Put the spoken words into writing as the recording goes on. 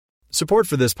Support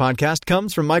for this podcast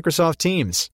comes from Microsoft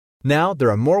Teams. Now, there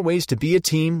are more ways to be a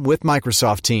team with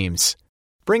Microsoft Teams.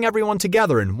 Bring everyone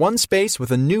together in one space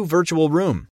with a new virtual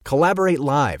room. Collaborate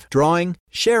live, drawing,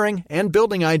 sharing, and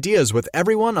building ideas with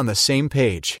everyone on the same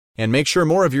page. And make sure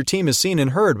more of your team is seen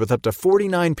and heard with up to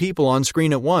 49 people on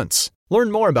screen at once.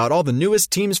 Learn more about all the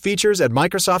newest Teams features at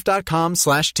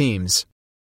Microsoft.com/Teams.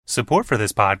 Support for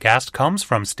this podcast comes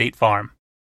from State Farm.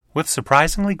 With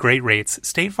surprisingly great rates,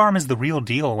 State Farm is the real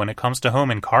deal when it comes to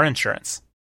home and car insurance.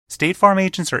 State Farm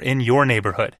agents are in your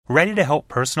neighborhood, ready to help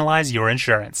personalize your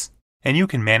insurance. And you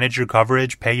can manage your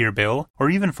coverage, pay your bill, or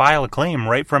even file a claim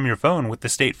right from your phone with the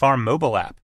State Farm mobile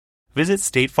app. Visit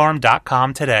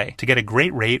statefarm.com today to get a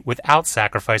great rate without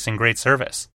sacrificing great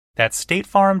service. That's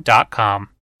statefarm.com.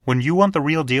 When you want the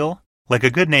real deal, like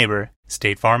a good neighbor,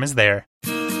 State Farm is there.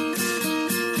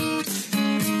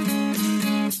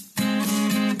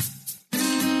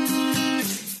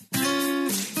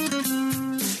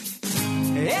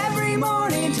 Every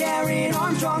morning, Darren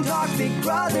Armstrong talks Big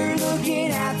Brother,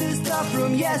 looking at the stuff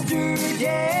from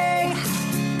yesterday.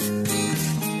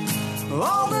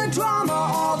 All the drama,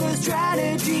 all the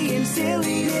strategy and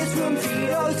silliness from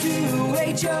Vito to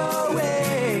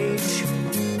HOH.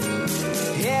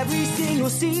 Every single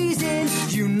season,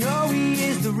 you know he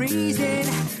is the reason.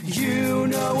 You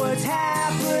know what's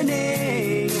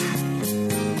happening.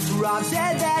 Rob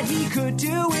said that he could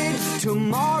do it.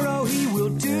 Tomorrow he will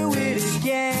do it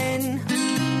again.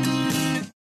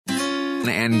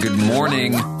 And good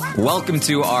morning. Welcome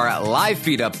to our live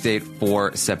feed update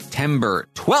for September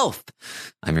 12th.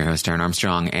 I'm your host, Darren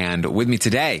Armstrong, and with me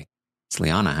today, it's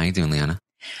Liana. How you doing, Liana?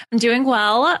 I'm doing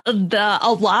well.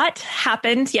 A lot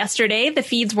happened yesterday. The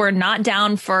feeds were not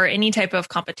down for any type of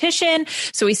competition.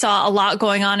 So we saw a lot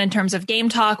going on in terms of game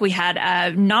talk. We had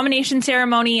a nomination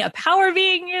ceremony, a power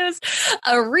being used,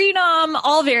 a renom,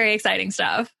 all very exciting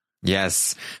stuff.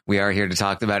 Yes, we are here to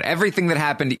talk about everything that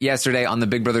happened yesterday on the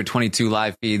Big Brother 22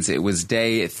 live feeds. It was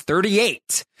day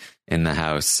 38 in the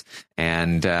house.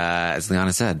 And as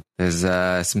Liana said, there's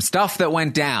some stuff that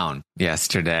went down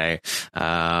yesterday.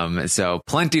 So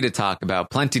plenty to talk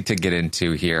about, plenty to get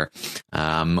into here.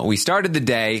 We started the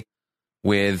day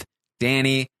with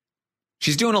Danny.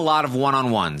 She's doing a lot of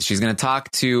one-on-ones. She's going to talk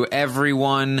to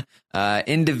everyone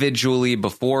individually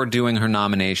before doing her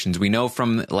nominations. We know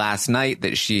from last night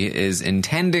that she is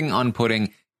intending on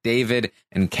putting David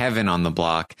and Kevin on the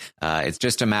block. It's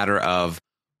just a matter of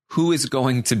who is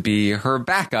going to be her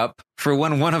backup for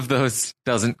when one of those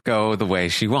doesn't go the way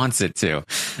she wants it to.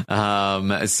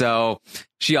 So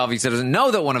she obviously doesn't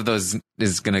know that one of those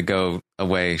is going to go a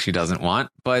way she doesn't want.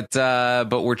 But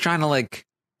we're trying to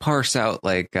parse out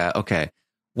okay,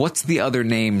 what's the other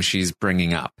name she's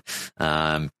bringing up?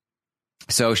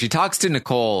 So she talks to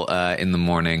Nicole in the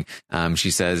morning.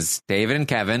 She says David and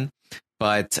Kevin,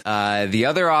 but the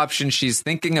other option she's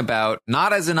thinking about,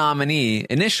 not as a nominee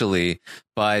initially,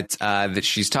 but that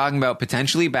she's talking about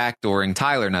potentially backdooring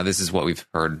Tyler. Now, this is what we've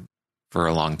heard for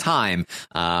a long time,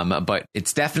 but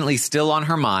it's definitely still on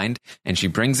her mind, and she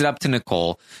brings it up to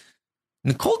Nicole.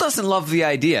 Nicole doesn't love the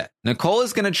idea. Nicole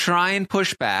is going to try and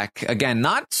push back. Again,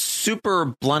 not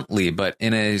super bluntly, but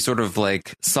in a sort of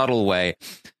subtle way.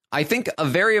 I think a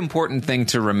very important thing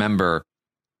to remember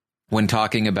when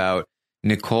talking about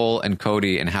Nicole and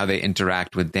Cody and how they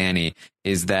interact with Danny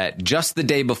is that just the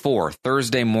day before,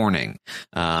 Thursday morning,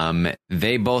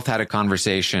 they both had a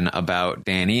conversation about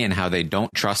Danny and how they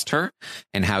don't trust her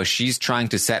and how she's trying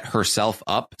to set herself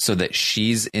up so that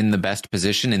she's in the best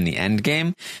position in the end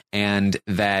game, and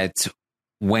that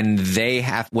when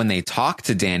they talk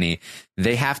to Danny,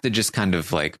 they have to just kind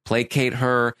of placate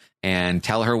her and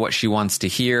tell her what she wants to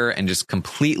hear and just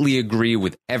completely agree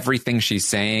with everything she's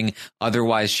saying.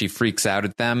 Otherwise, she freaks out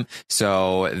at them.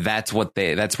 So that's what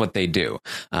they do.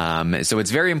 So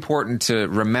it's very important to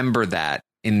remember that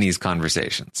in these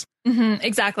conversations. Mm-hmm,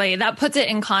 exactly. That puts it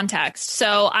in context.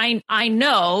 So I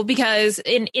know, because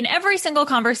in every single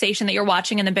conversation that you're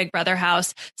watching in the Big Brother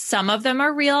house, some of them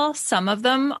are real, some of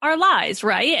them are lies,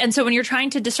 right? And so when you're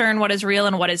trying to discern what is real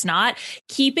and what is not,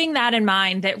 keeping that in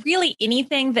mind, that really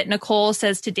anything that Nicole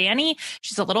says to Danny,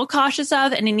 she's a little cautious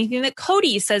of, and anything that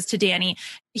Cody says to Danny,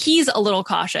 he's a little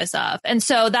cautious of. And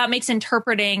so that makes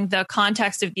interpreting the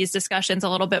context of these discussions a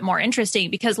little bit more interesting,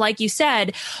 because like you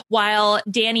said, while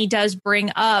Danny does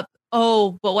bring up,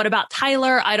 oh, but what about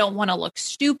Tyler? I don't want to look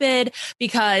stupid,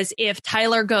 because if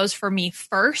Tyler goes for me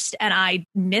first and I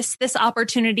miss this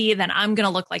opportunity, then I'm going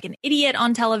to look like an idiot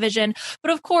on television.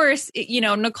 But of course,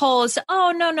 Nicole is,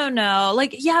 oh, no.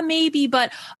 Yeah, maybe.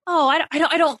 But,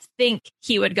 I don't think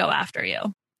he would go after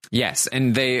you. Yes,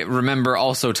 and they remember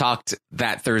also talked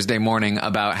that Thursday morning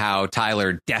about how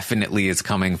Tyler definitely is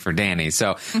coming for Danny.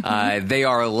 So they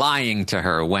are lying to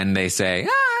her when they say,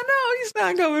 no, he's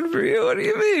not coming for you. What do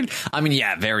you mean? I mean,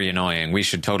 yeah, very annoying. We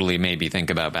should totally maybe think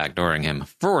about backdooring him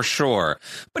for sure.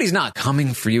 But he's not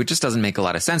coming for you. It just doesn't make a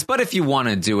lot of sense. But if you want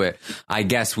to do it, I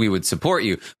guess we would support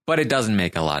you. But it doesn't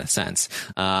make a lot of sense.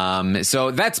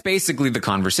 So that's basically the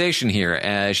conversation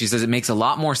here. She says it makes a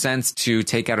lot more sense to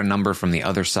take out a number from the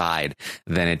other side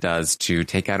than it does to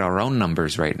take out our own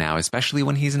numbers right now, especially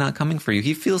when he's not coming for you.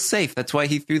 He feels safe. That's why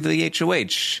he threw the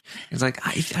HOH. He's like,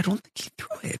 I don't think he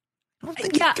threw it. I don't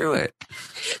think he threw it.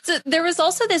 So there was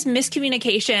also this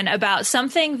miscommunication about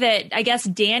something that I guess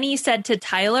Danny said to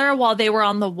Tyler while they were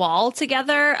on the wall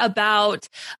together about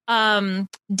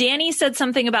Danny said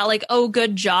something about like, oh,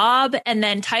 good job. And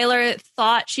then Tyler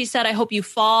thought she said, I hope you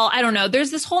fall. I don't know.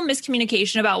 There's this whole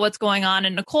miscommunication about what's going on.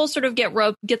 And Nicole sort of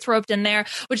gets roped in there,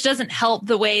 which doesn't help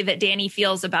the way that Danny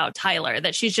feels about Tyler,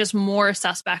 that she's just more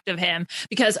suspect of him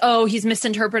because, oh, he's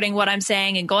misinterpreting what I'm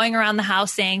saying and going around the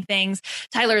house saying things.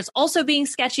 Tyler is also being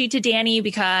sketchy to Danny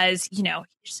because,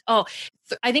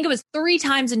 I think it was 3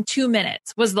 times in 2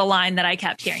 minutes was the line that I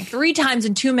kept hearing. 3 times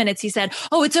in 2 minutes, he said,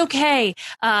 oh, it's okay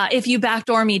if you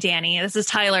backdoor me, Danny. This is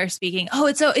Tyler speaking. Oh,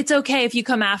 it's okay if you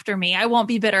come after me. I won't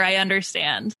be bitter. I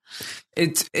understand.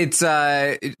 It's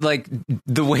like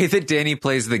the way that Danny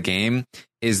plays the game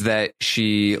is that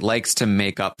she likes to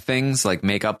make up things, like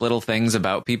make up little things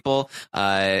about people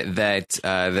that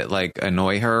like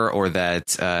annoy her or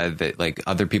that like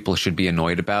other people should be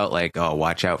annoyed about. Like, oh,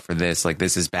 watch out for this. Like,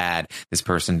 this is bad. This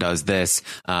person does this.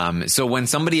 So when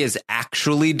somebody is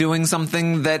actually doing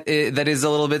something that is a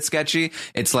little bit sketchy,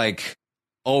 it's like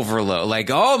overload. Like,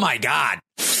 oh my God.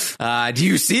 Do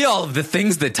you see all of the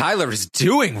things that Tyler is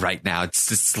doing right now? It's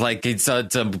just like it's a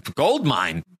gold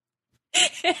mine.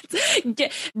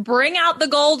 Bring out the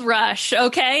gold rush.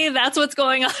 Okay, that's what's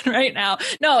going on right now.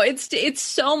 No, it's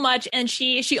so much. And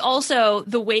she also,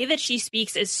 the way that she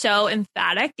speaks is so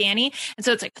emphatic, Danny. And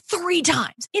so it's like 3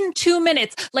 times in 2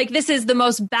 minutes. Like, this is the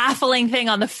most baffling thing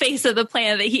on the face of the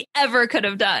planet that he ever could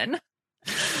have done.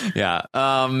 Yeah.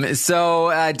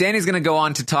 So Danny's going to go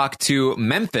on to talk to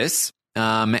Memphis.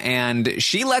 And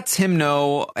she lets him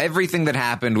know everything that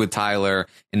happened with Tyler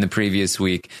in the previous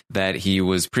week that he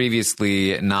was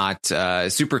previously not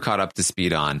super caught up to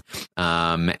speed on.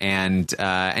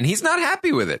 And he's not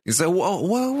happy with it. He's like, whoa,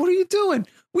 what are you doing?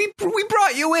 We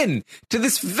brought you in to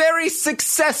this very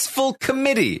successful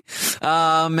committee.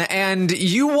 And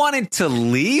you wanted to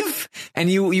leave and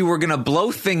you were going to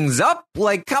blow things up.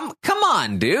 Like, come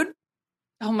on, dude.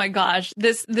 Oh my gosh,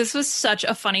 this was such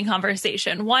a funny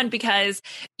conversation. One, because,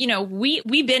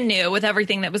 we've been new with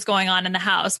everything that was going on in the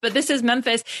house, but this is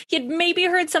Memphis. He had maybe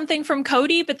heard something from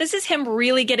Cody, but this is him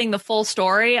really getting the full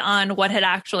story on what had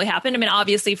actually happened. I mean,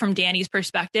 obviously from Danny's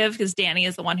perspective, because Danny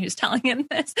is the one who's telling him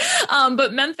this.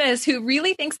 But Memphis, who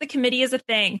really thinks the committee is a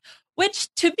thing,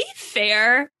 which, to be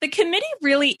fair, the committee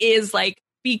really is like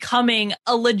becoming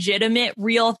a legitimate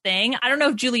real thing. I don't know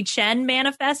if Julie Chen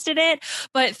manifested it,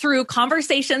 but through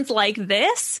conversations like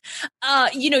this,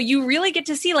 you really get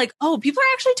to see like, oh, people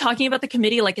are actually talking about the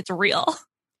committee like it's real.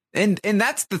 And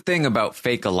that's the thing about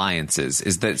fake alliances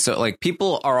is that so like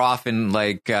people are often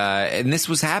like and this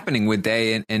was happening with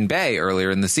Day and Bay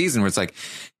earlier in the season where it's like,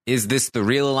 is this the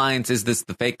real alliance? Is this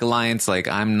the fake alliance? Like,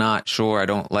 I'm not sure. I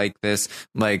don't like this.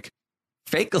 Like,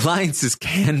 fake alliances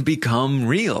can become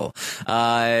real.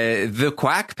 The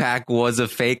Quack Pack was a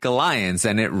fake alliance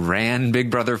and it ran Big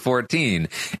Brother 14.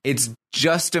 It's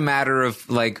just a matter of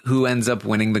like who ends up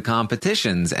winning the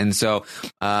competitions. And so,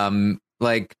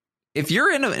 like, if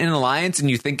you're in an alliance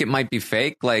and you think it might be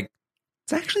fake, like,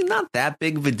 it's actually not that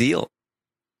big of a deal.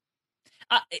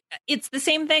 It's the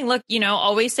same thing. Look,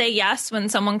 always say yes when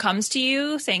someone comes to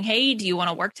you saying, hey, do you want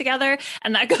to work together?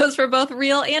 And that goes for both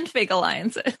real and fake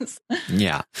alliances.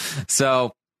 Yeah.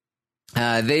 So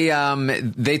they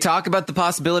talk about the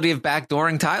possibility of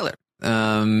backdooring Tyler.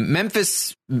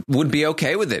 Memphis would be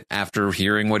okay with it after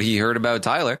hearing what he heard about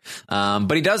Tyler.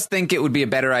 But he does think it would be a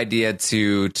better idea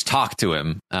to talk to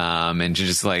him, and to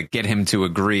just like get him to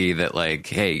agree that like,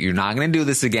 hey, you're not going to do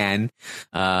this again.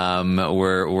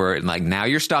 We're like, now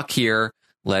you're stuck here.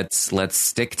 Let's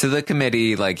stick to the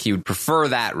committee. Like, he would prefer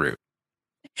that route.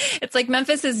 It's like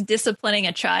Memphis is disciplining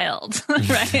a child,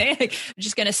 right? Like, we're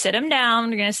just going to sit him down.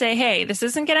 We're going to say, hey, this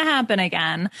isn't going to happen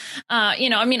again.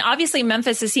 I mean, obviously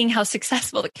Memphis is seeing how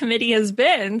successful the committee has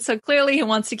been. So clearly he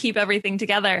wants to keep everything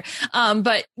together.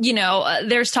 But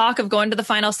there's talk of going to the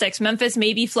final 6. Memphis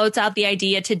maybe floats out the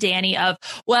idea to Danny of,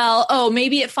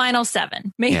 maybe at final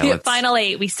 7, maybe at final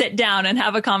 8, we sit down and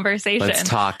have a conversation. Let's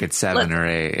talk at 7 or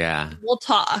 8. Yeah. We'll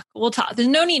talk. There's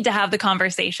no need to have the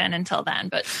conversation until then,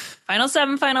 but final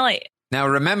 7, final 8. Now,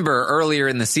 remember earlier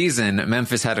in the season,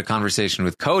 Memphis had a conversation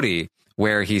with Cody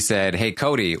where he said, hey,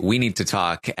 Cody, we need to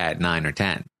talk at 9 or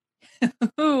 10.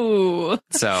 Ooh.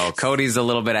 So Cody's a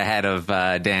little bit ahead of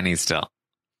Danny still.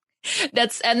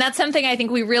 That's something I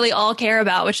think we really all care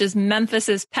about, which is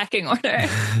Memphis's pecking order.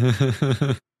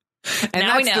 And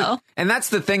now we know. And that's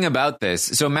the thing about this.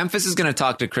 So Memphis is going to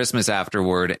talk to Christmas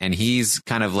afterward, and he's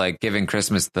kind of like giving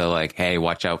Christmas the like, hey,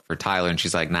 watch out for Tyler. And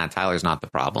she's like, nah, Tyler's not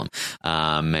the problem.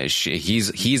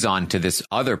 He's on to this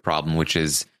other problem, which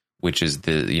is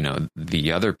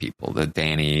the other people, the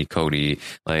Danny, Cody,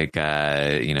 like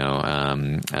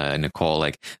Nicole,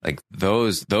 like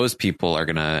those people are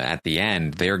gonna, at the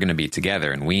end, they're gonna be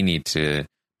together, and we need to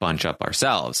bunch up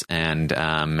ourselves. And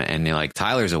you're like,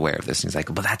 Tyler's aware of this, and he's like,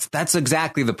 well, that's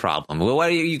exactly the problem. Well, what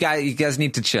do you guys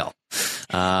need to chill.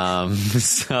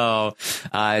 So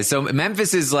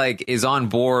Memphis is on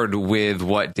board with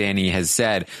what Danny has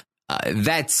said.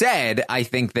 That said, I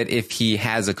think that if he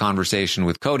has a conversation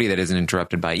with Cody that isn't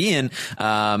interrupted by Ian,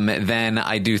 then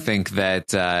I do think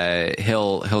that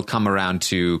he'll come around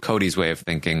to Cody's way of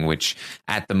thinking, which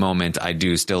at the moment I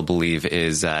do still believe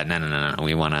is no.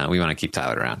 We want to keep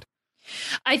Tyler around.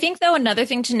 I think, though, another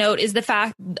thing to note is the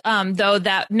fact, though,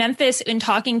 that Memphis, in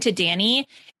talking to Danny,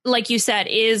 like you said,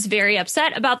 is very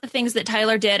upset about the things that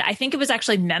Tyler did. I think it was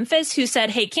actually Memphis who said,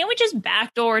 hey, can't we just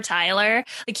backdoor Tyler?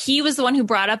 Like, he was the one who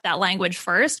brought up that language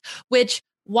first, which,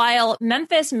 while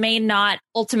Memphis may not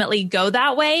ultimately go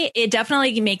that way, it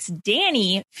definitely makes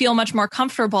Danny feel much more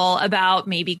comfortable about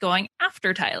maybe going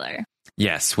after Tyler.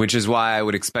 Yes, which is why I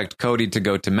would expect Cody to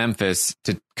go to Memphis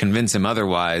to convince him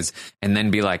otherwise, and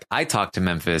then be like, I talked to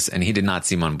Memphis and he did not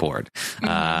seem on board. Mm-hmm.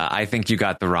 I think you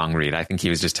got the wrong read. I think he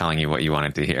was just telling you what you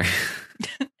wanted to hear.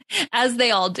 As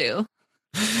they all do.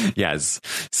 Yes.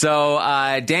 So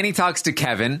Danny talks to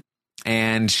Kevin,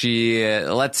 and she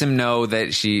lets him know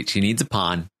that she needs a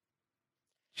pawn.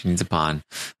 She needs a pawn.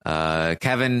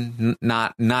 Kevin,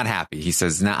 not happy. He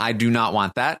says, no, I do not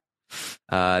want that.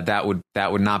 That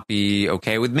would not be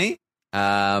okay with me.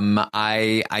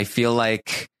 I feel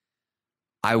like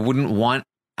I wouldn't want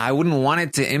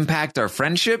it to impact our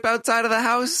friendship outside of the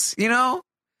house,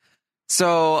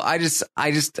 So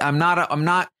I'm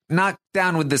not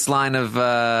down with this line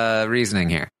of reasoning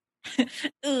here.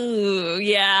 Ooh,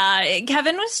 yeah.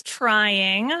 Kevin was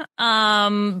trying,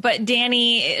 but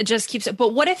Danny just keeps it.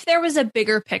 But what if there was a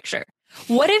bigger picture?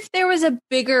 What if there was a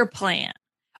bigger plan?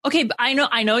 Okay, but I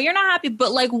know you're not happy,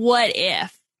 but like, what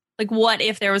if? Like, what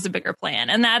if there was a bigger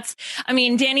plan? And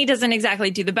Danny doesn't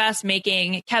exactly do the best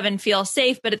making Kevin feel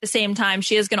safe, but at the same time,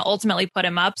 she is going to ultimately put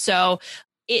him up. So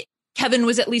Kevin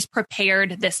was at least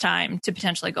prepared this time to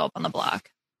potentially go up on the block.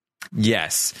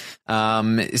 Yes.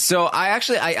 So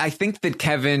I think that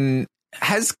Kevin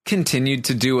has continued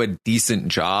to do a decent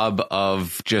job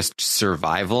of just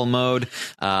survival mode.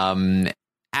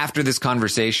 After this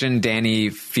conversation, Danny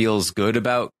feels good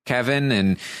about Kevin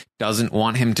and doesn't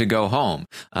want him to go home,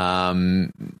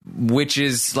 which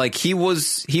is like he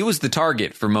was the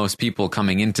target for most people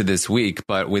coming into this week.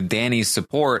 But with Danny's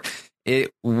support,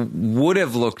 it would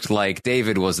have looked like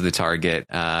David was the target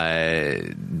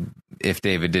if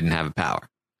David didn't have power.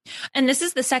 And this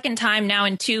is the second time now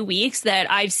in 2 weeks that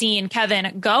I've seen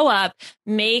Kevin go up,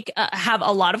 have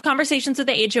a lot of conversations with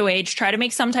the HOH, try to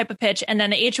make some type of pitch. And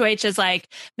then the HOH is like,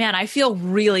 man, I feel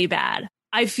really bad.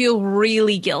 I feel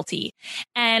really guilty.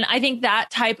 And I think that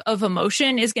type of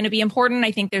emotion is going to be important.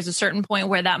 I think there's a certain point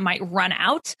where that might run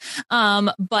out.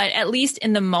 But at least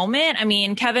in the moment,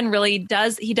 Kevin really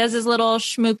does his little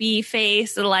schmoopy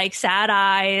face, like sad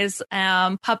eyes,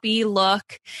 puppy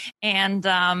look, and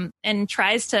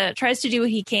tries to do what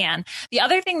he can. The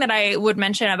other thing that I would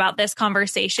mention about this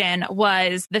conversation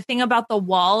was the thing about the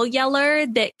wall yeller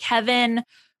that Kevin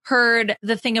heard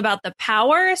the thing about the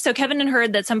power. So Kevin had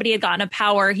heard that somebody had gotten a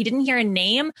power. He didn't hear a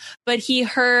name, but he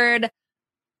heard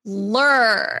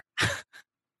Lur.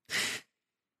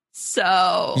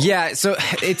 So yeah, so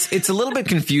it's a little bit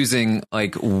confusing,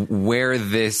 like where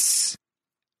this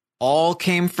all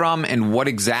came from and what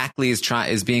exactly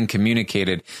is being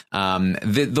communicated.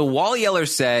 The wall yeller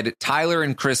said Tyler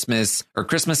and Christmas, or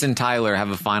Christmas and Tyler, have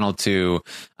a final two,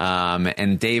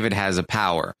 and David has a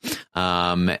power.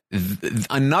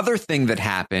 Another thing that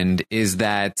happened is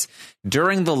that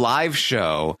during the live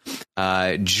show,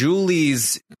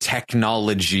 Julie's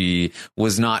technology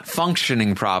was not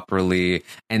functioning properly,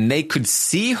 and they could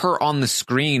see her on the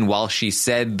screen while she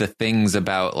said the things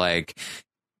about, like,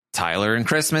 Tyler and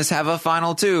Christmas have a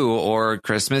final two, or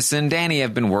Christmas and Danny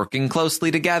have been working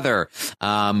closely together.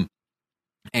 And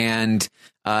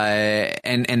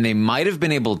they might have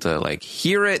been able to, like,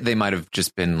 hear it. They might have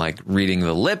just been, like, reading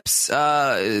the lips.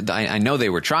 I know they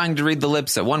were trying to read the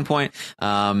lips at one point.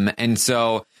 And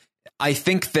so I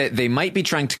think that they might be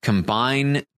trying to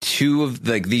combine two of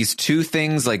these two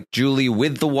things, like Julie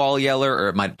with the wall yeller, or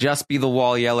it might just be the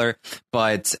wall yeller.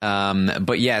 But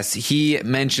yes, he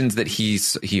mentions that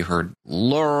he heard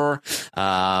lure,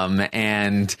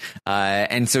 and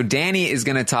so Danny is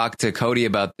going to talk to Cody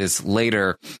about this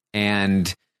later,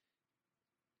 and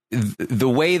the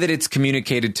way that it's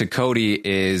communicated to Cody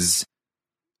is,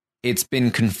 it's been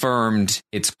confirmed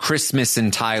it's Christmas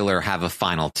and Tyler have a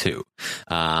final two.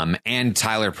 And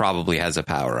Tyler probably has a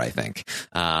power, I think.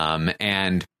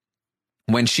 And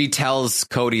when she tells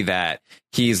Cody that,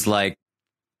 he's like,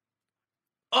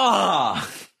 oh,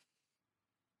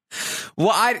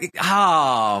 well,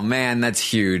 oh man, that's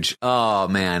huge. Oh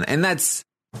man. And that's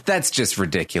just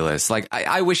ridiculous. Like,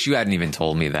 I wish you hadn't even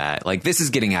told me that. Like, this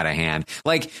is getting out of hand.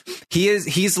 Like,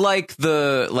 he's like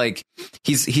the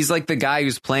guy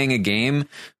who's playing a game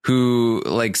who,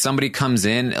 like, somebody comes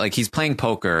in, like, he's playing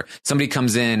poker. Somebody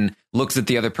comes in, looks at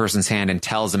the other person's hand and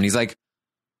tells him, and he's like,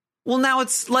 well, now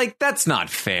it's like, that's not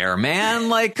fair, man.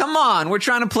 Like, come on, we're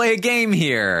trying to play a game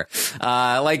here.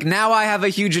 Like, now I have a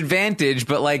huge advantage,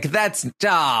 but, like,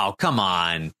 oh, come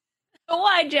on.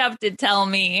 Why'd you have to tell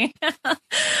me?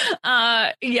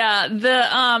 I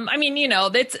mean, you know,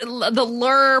 that's the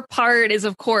lure part is,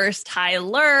 of course,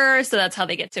 Tyler. So that's how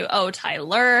they get to,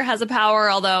 Tyler has a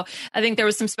power. Although I think there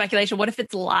was some speculation. What if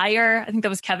it's liar? I think that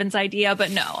was Kevin's idea,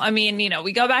 but no, I mean, you know,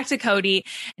 we go back to Cody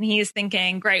and he's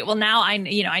thinking, great, well, now I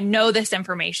know this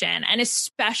information, and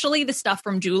especially the stuff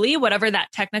from Julie, whatever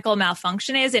that technical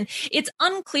malfunction is. And it's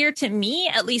unclear to me,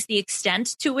 at least the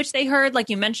extent to which they heard, like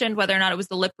you mentioned, whether or not it was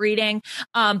the lip reading.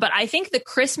 But I think the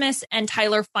Christmas and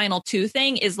Tyler final two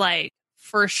thing is, like,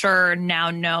 for sure now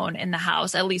known in the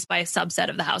house, at least by a subset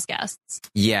of the house guests.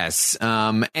 Yes.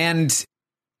 And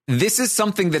this is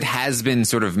something that has been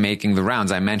sort of making the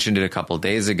rounds. I mentioned it a couple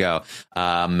days ago.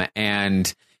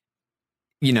 And,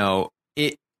 you know,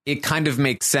 it kind of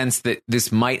makes sense that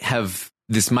this might have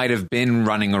been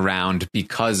running around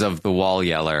because of the wall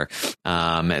yeller,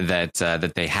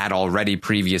 that they had already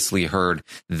previously heard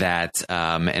that,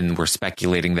 and were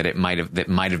speculating that it might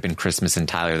have been Christmas and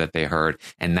Tyler that they heard,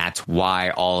 and that's why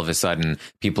all of a sudden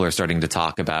people are starting to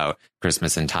talk about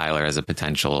Christmas and Tyler as a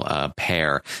potential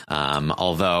pair.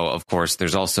 Although, of course,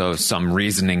 there's also some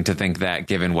reasoning to think that,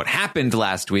 given what happened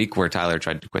last week, where Tyler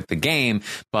tried to quit the game,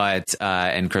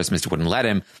 and Christmas wouldn't let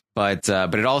him. But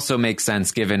it also makes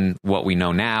sense, given what we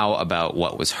know now about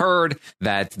what was heard,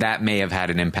 that may have had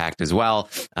an impact as well.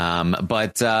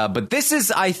 But this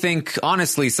is, I think,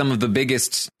 honestly, some of the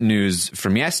biggest news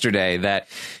from yesterday, that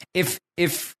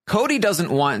if Cody doesn't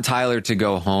want Tyler to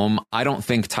go home, I don't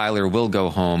think Tyler will go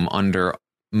home under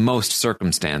most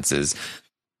circumstances.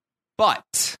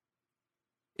 But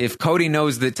if Cody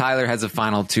knows that Tyler has a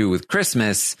final two with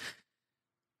Christmas,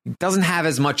 doesn't have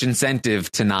as much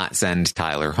incentive to not send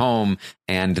Tyler home,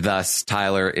 and thus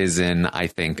Tyler is in, I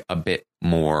think, a bit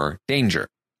more danger.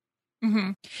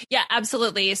 Mm-hmm. Yeah,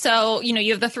 absolutely. So, you know,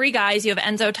 you have the three guys, you have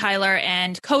Enzo, Tyler,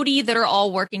 and Cody that are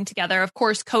all working together. Of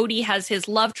course, Cody has his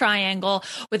love triangle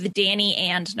with Danny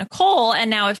and Nicole.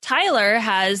 And now if Tyler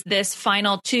has this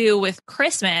final two with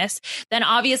Christmas, then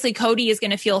obviously Cody is going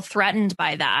to feel threatened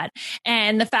by that.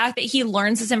 And the fact that he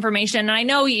learns this information, and I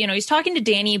know, you know, he's talking to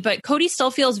Danny, but Cody still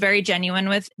feels very genuine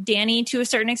with Danny to a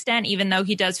certain extent, even though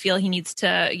he does feel he needs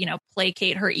to, you know,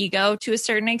 placate her ego to a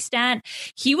certain extent.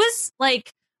 He was like,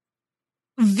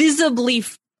 visibly,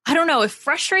 I don't know if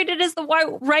frustrated is the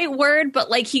right word,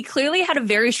 but like he clearly had a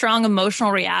very strong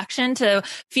emotional reaction to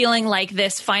feeling like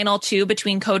this final two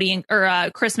between Cody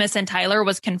or Christmas and Tyler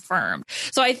was confirmed.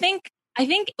 So I think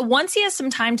once he has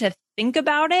some time to think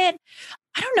about it,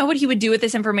 I don't know what he would do with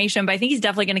this information, but I think he's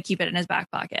definitely going to keep it in his back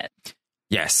pocket.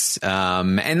 Yes.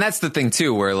 And that's the thing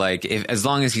too, where like, as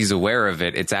long as he's aware of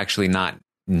it, it's actually not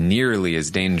nearly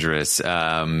as dangerous.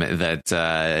 I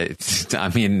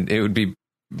mean, it would be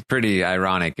pretty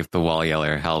ironic if the wall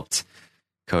yeller helped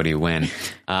Cody win.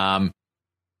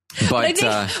 But I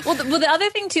think, well, the other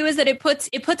thing too is that it puts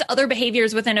other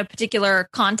behaviors within a particular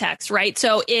context, right?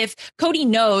 So if Cody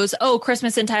knows, oh,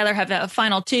 Christmas and Tyler have a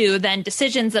final two, then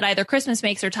decisions that either Christmas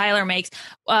makes or Tyler makes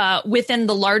within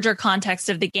the larger context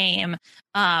of the game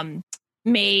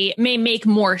may make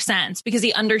more sense because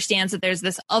he understands that there's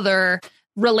this other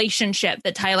relationship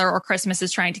that Tyler or Christmas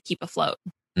is trying to keep afloat.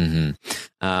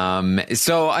 Mm-hmm.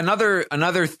 So another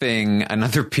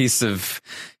piece of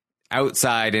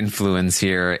outside influence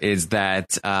here is that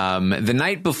the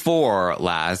night before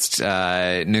last,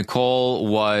 Nicole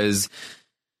was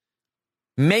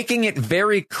making it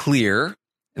very clear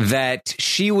that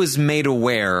she was made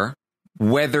aware,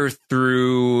 whether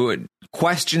through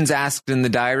questions asked in the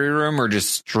diary room or just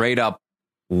straight up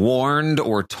warned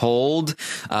or told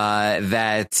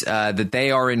that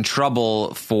they are in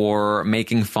trouble for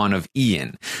making fun of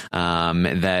Ian.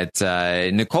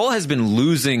 That Nicole has been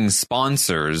losing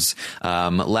sponsors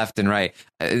left and right.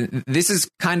 This is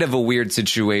kind of a weird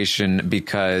situation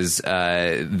because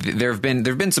there've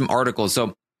been some articles.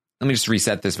 So let me just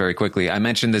reset this very quickly. I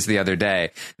mentioned this the other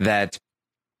day that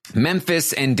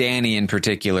Memphis and Danny in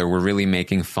particular were really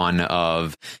making fun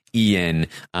of Ian,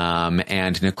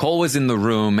 and Nicole was in the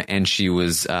room and she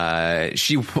was saying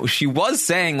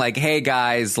like, hey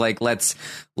guys, like let's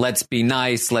be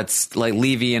nice, let's like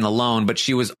leave Ian alone, but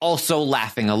she was also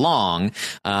laughing along,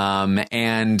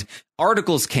 and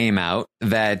articles came out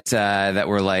that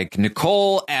were like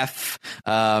Nicole F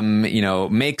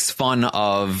makes fun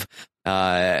of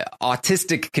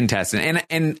autistic contestant,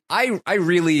 and I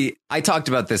talked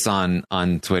about this on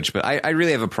Twitch, but I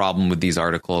really have a problem with these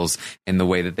articles and the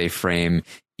way that they frame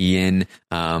Ian.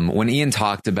 When Ian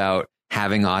talked about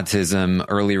having autism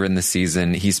earlier in the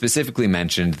season, he specifically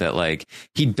mentioned that like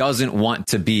he doesn't want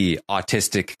to be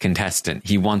autistic contestant.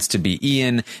 He wants to be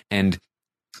Ian, and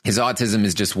his autism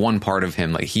is just one part of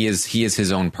him. Like he is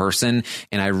his own person.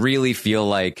 And I really feel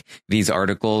like these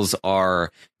articles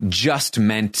are just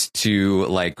meant to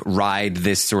like ride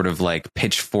this sort of like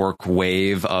pitchfork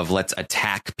wave of let's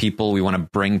attack people. We want to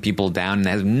bring people down, and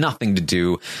it has nothing to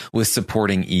do with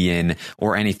supporting Ian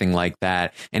or anything like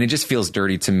that. And it just feels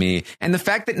dirty to me. And the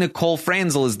fact that Nicole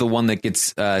Franzel is the one that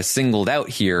gets singled out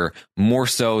here more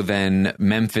so than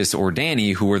Memphis or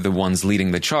Danny, who are the ones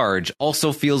leading the charge,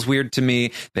 also feels weird to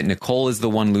me. That Nicole is the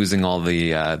one losing all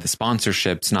the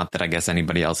sponsorships. Not that I guess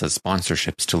anybody else has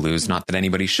sponsorships to lose. Not that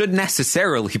anybody should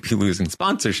necessarily be losing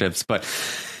sponsorships, but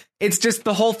it's just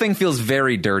the whole thing feels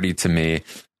very dirty to me.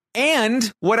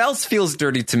 And what else feels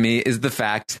dirty to me is the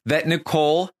fact that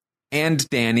Nicole and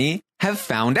Danny have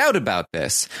found out about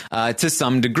this to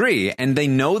some degree, and they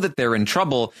know that they're in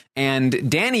trouble. And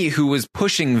Danny, who was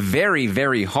pushing very,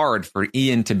 very hard for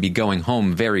Ian to be going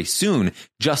home very soon,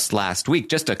 just last week,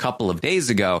 just a couple of days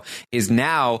ago, is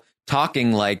now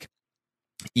talking like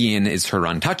Ian is her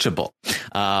untouchable,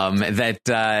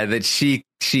 that she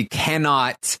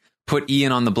cannot put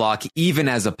Ian on the block even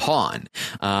as a pawn,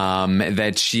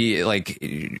 that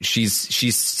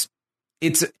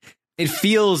it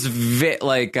feels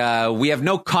like we have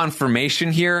no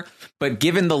confirmation here, but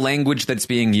given the language that's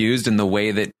being used and the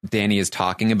way that Danny is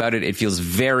talking about it, it feels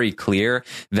very clear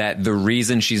that the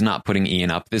reason she's not putting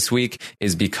Ian up this week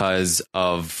is because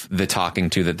of the talking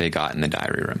to that they got in the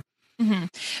diary room. Mm-hmm.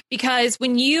 Because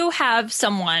when you have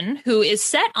someone who is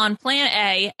set on plan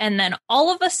A and then all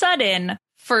of a sudden,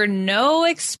 for no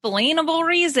explainable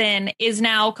reason, is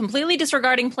now completely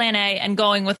disregarding plan A and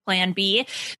going with plan B,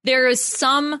 there is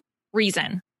some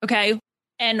reason. Okay.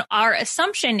 And our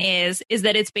assumption is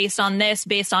that it's based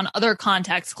on other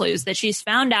context clues that she's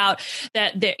found out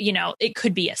that, it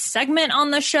could be a segment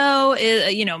on the show,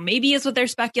 maybe is what they're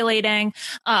speculating.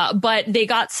 But they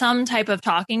got some type of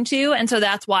talking to. And so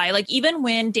that's why, like, even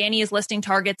when Danny is listing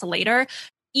targets later,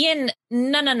 Ian,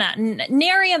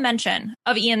 nary a mention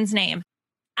of Ian's name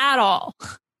at all.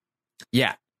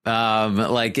 Yeah.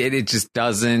 Like it just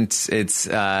doesn't, it's,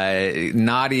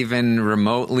 not even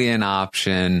remotely an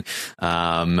option,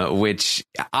 which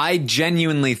I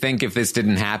genuinely think if this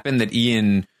didn't happen, that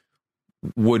Ian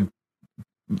would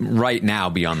right now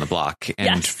be on the block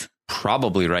and yes.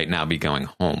 probably right now be going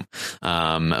home.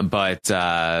 But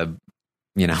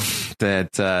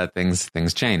that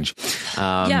things change.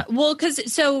 Yeah, well,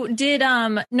 so did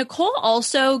Nicole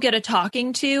also get a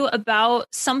talking to about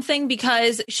something,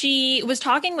 because she was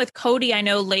talking with Cody, I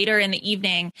know, later in the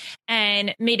evening,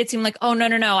 and made it seem like, oh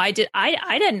no, I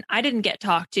didn't get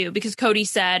talked to, because Cody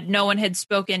said no one had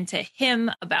spoken to him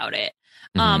about it.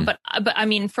 Mm-hmm. But I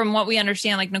mean, from what we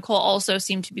understand, like Nicole also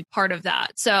seemed to be part of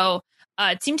that. So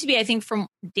it seemed to be, I think, from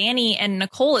Danny and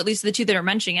Nicole, at least the two that are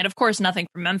mentioning it. Of course, nothing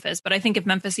from Memphis, but I think if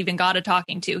Memphis even got a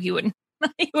talking to, he would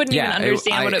He wouldn't even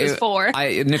understand what it was for.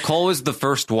 Nicole was the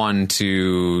first one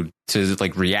to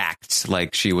like react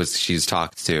like she's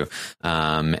talked to,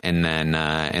 and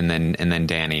then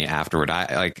Danny afterward.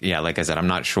 Like I said, I'm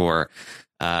not sure.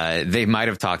 They might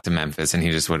have talked to Memphis, and he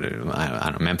just would. I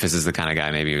don't know. Memphis is the kind of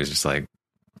guy. Maybe he was just like,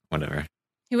 whatever.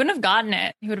 He wouldn't have gotten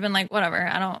it. He would have been like, whatever.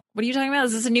 What are you talking about?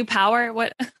 Is this a new power?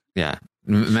 What? Yeah.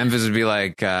 Memphis would be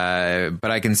like, but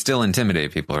I can still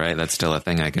intimidate people, right? That's still a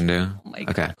thing I can do. Oh my God.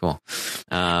 Okay, cool.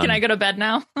 Can I go to bed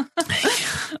now?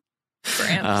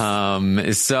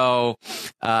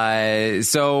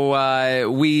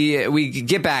 We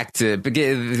get back to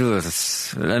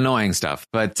annoying stuff,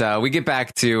 but we get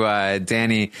back to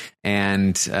Danny,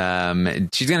 and she's going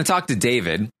to talk to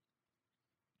David.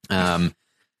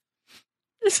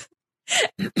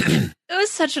 It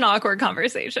was such an awkward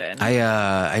conversation.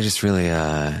 I just really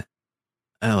I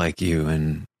like you,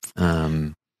 and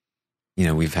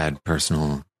we've had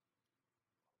personal,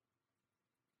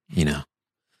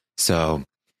 so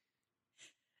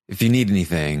if you need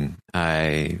anything,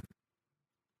 yeah.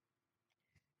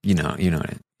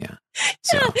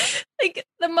 So. Yeah, like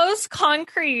the most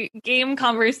concrete game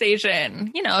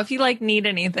conversation, if you like need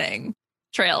anything,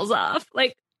 trails off.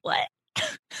 Like what?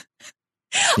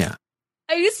 Yeah.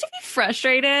 I used to be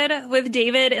frustrated with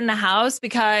David in the house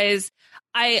because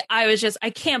I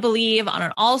can't believe on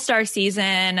an all-star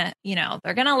season,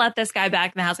 they're going to let this guy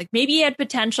back in the house. Like maybe he had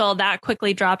potential that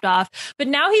quickly dropped off, but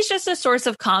now he's just a source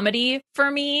of comedy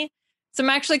for me. So I'm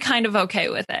actually kind of okay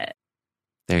with it.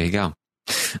 There you go.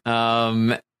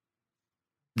 That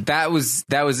was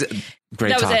great.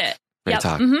 That talk. was it. Great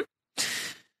talk. Mm-hmm.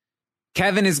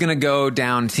 Kevin is going to go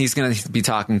down. He's going to be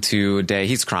talking to Day.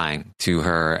 He's crying to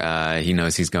her. He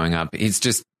knows he's going up.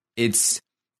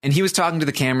 And he was talking to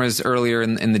the cameras earlier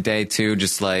in the day too,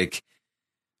 just like,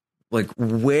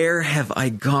 where have I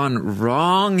gone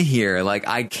wrong here? Like,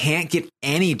 I can't get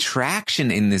any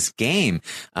traction in this game.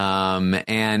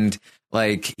 And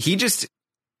like,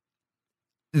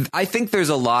 I think there's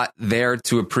a lot there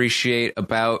to appreciate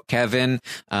about Kevin,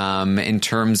 in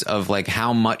terms of like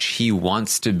how much he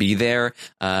wants to be there.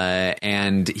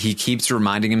 And he keeps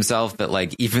reminding himself that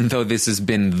like, even though this has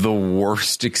been the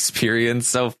worst experience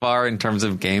so far in terms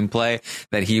of gameplay,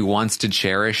 that he wants to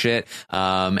cherish it.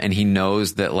 And he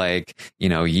knows that like,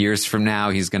 years from now,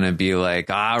 he's going to be like,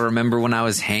 remember when I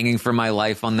was hanging for my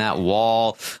life on that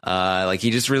wall? Like he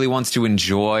just really wants to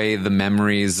enjoy the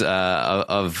memories,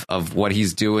 of what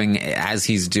he's doing as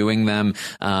he's doing them,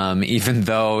 even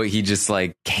though he just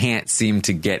like can't seem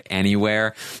to get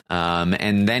anywhere.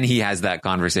 And then he has that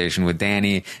conversation with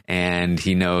Danny, and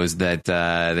he knows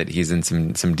that he's in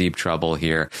some deep trouble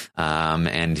here.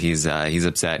 And he's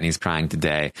upset and he's crying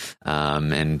today.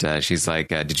 And she's like,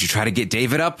 did you try to get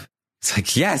David up? It's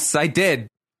like, yes, I did.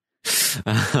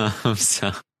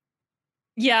 So.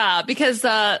 Yeah, because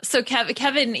so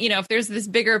Kevin, if there's this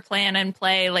bigger plan in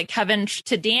play, like Kevin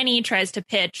to Danny tries to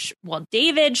pitch, well,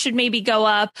 David should maybe go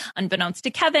up, unbeknownst to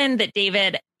Kevin, that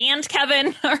David and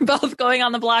Kevin are both going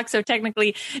on the block. So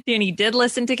technically, Danny did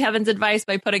listen to Kevin's advice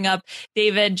by putting up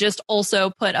David, just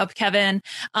also put up Kevin.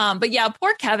 But yeah,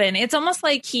 poor Kevin. It's almost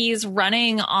like he's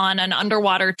running on an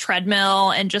underwater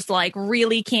treadmill and just like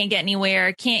really can't get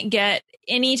anywhere, can't get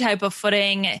any type of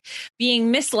footing, being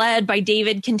misled by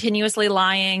David continuously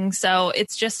lying. So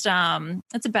it's just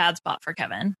it's a bad spot for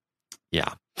Kevin.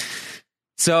 Yeah.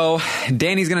 So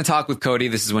Danny's going to talk with Cody.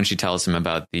 This is when she tells him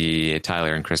about the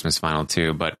Tyler and Christmas final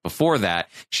too. But before that,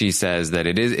 she says that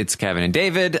it's Kevin and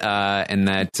David, and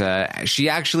that she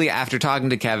actually, after talking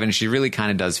to Kevin, she really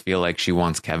kind of does feel like she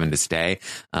wants Kevin to stay.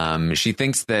 She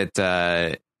thinks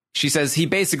that she says he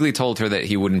basically told her that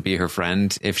he wouldn't be her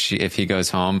friend if he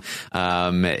goes home.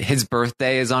 His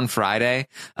birthday is on Friday,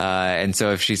 and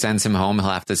so if she sends him home, he'll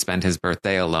have to spend his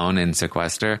birthday alone in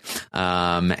sequester.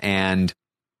 And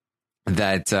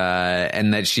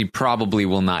that she probably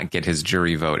will not get his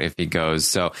jury vote if he goes.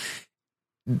 So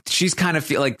she's kind of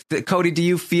feel like, Cody, do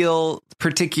you feel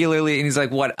particularly? And he's like,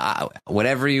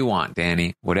 whatever you want,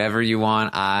 Danny, whatever you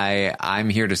want. I'm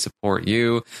here to support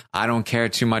you. I don't care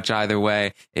too much either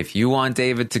way. If you want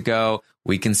David to go,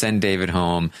 we can send David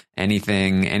home.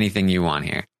 Anything you want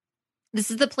here. This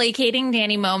is the placating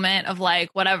Danny moment of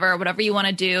like, whatever you want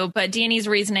to do. But Danny's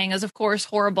reasoning is, of course,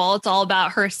 horrible. It's all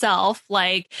about herself.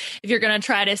 Like, if you're going to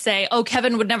try to say, oh,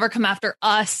 Kevin would never come after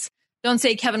us, don't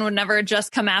say Kevin would never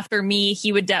just come after me.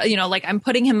 He would, like, I'm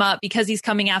putting him up because he's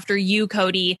coming after you,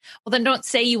 Cody. Well, then don't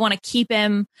say you want to keep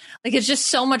him. Like, it's just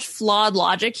so much flawed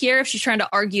logic here if she's trying to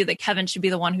argue that Kevin should be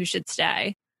the one who should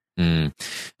stay.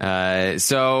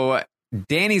 So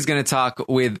Danny's going to talk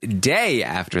with Day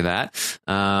after that,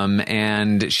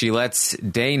 and she lets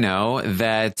Day know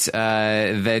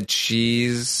that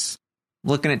she's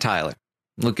looking at Tyler.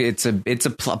 Look, it's a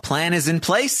plan is in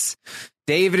place.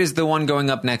 David is the one going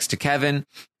up next to Kevin,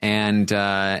 and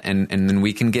then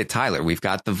we can get Tyler. We've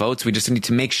got the votes. We just need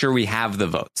to make sure we have the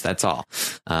votes. That's all.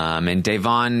 And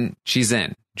Da'Vonne, she's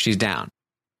in. She's down.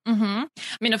 I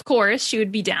mean, of course, she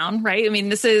would be down, right? I mean,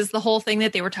 this is the whole thing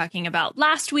that they were talking about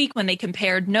last week when they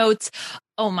compared notes.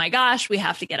 Oh my gosh, we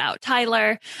have to get out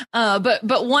Tyler.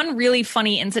 But one really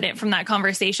funny incident from that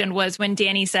conversation was when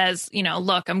Danny says,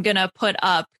 look, I'm going to put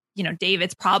up,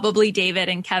 David's probably David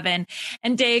and Kevin.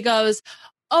 And Day goes,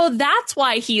 oh, that's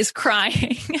why he's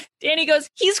crying. Danny goes,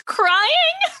 he's crying?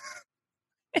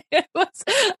 It was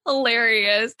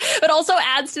hilarious. It also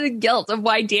adds to the guilt of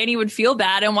why Danny would feel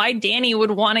bad and why Danny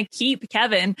would want to keep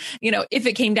Kevin, if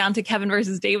it came down to Kevin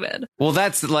versus David. Well,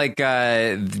 that's like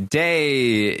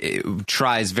Day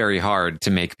tries very hard to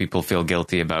make people feel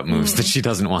guilty about moves that she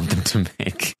doesn't want them to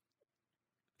make.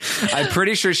 I'm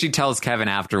pretty sure she tells Kevin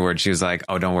afterwards, she was like,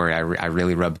 oh, don't worry. I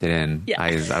really rubbed it in. Yeah.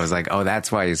 I was like, oh,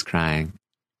 that's why he's crying.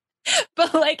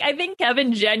 But I think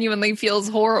Kevin genuinely feels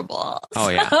horrible. Oh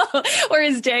yeah.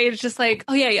 Whereas Day is just like,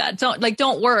 oh yeah,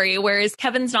 don't worry. Whereas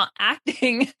Kevin's not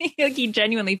acting. He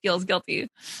genuinely feels guilty.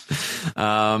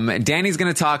 Danny's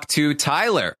going to talk to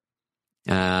Tyler,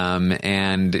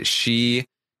 and she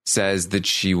says that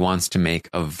she wants to make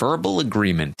a verbal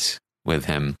agreement with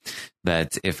him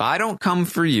that if I don't come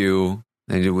for you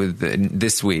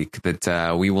this week,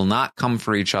 that we will not come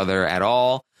for each other at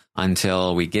all.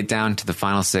 Until we get down to the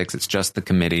final six. It's just the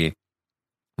committee.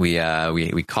 We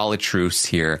call a truce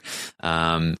here.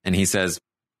 And he says,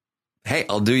 hey,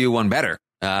 I'll do you one better.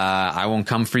 I won't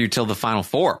come for you till the final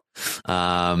four.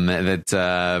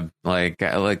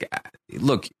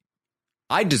 Look,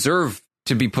 I deserve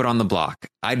to be put on the block.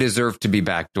 I deserve to be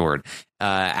backdoored.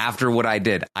 After what I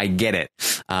did, I get it.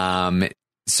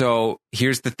 So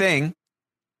here's the thing.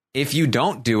 If you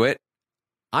don't do it,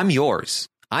 I'm yours.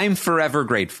 I'm forever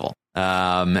grateful.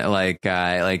 I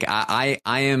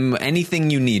am anything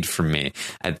you need from me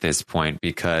at this point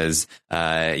because,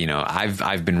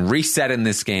 I've been reset in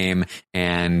this game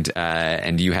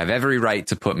and you have every right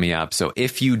to put me up. So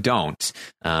if you don't,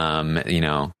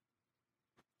 I'm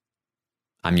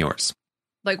yours.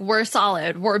 We're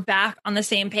solid. We're back on the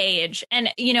same page. And,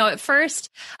 at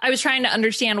first I was trying to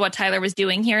understand what Tyler was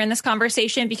doing here in this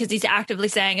conversation because he's actively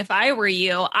saying, if I were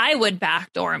you, I would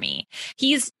backdoor me.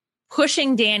 He's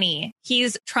pushing Danny.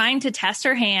 He's trying to test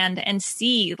her hand and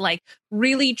see,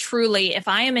 really, truly, if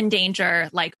I am in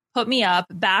danger, put me up,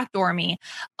 backdoor me.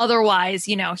 Otherwise,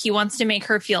 he wants to make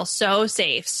her feel so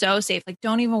safe.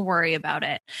 Don't even worry about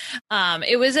it.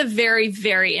 It was a very,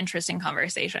 very interesting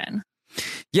conversation.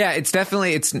 Yeah, it's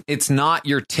definitely it's not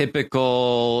your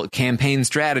typical campaign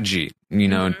strategy.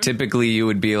 Typically you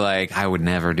would be like, I would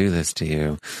never do this to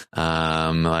you.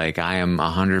 I am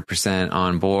 100%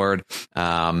 on board.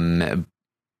 I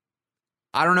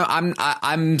don't know.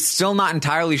 I'm still not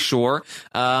entirely sure.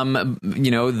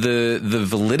 The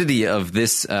validity of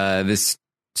this this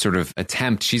sort of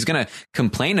attempt. She's going to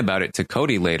complain about it to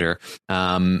Cody later.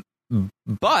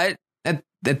 But at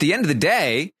the end of the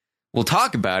day, we'll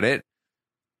talk about it.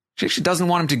 She actually doesn't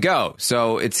want him to go.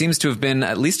 So it seems to have been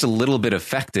at least a little bit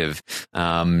effective.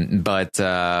 But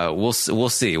we'll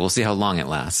see. We'll see how long it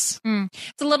lasts.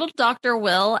 It's a little Dr.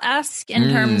 Will-esque in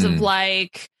terms of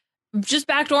just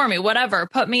backdoor me, whatever,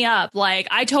 put me up.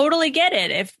 I totally get it.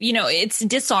 If, it's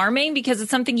disarming because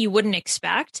it's something you wouldn't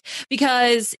expect.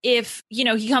 Because if,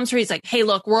 he comes through, he's like, hey,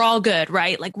 look, we're all good,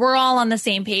 right? We're all on the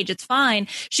same page. It's fine.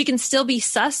 She can still be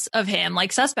suspect of him,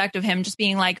 just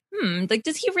being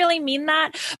does he really mean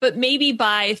that? But maybe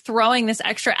by throwing this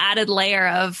extra added layer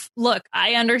of, look,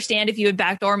 I understand if you would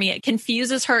backdoor me, it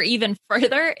confuses her even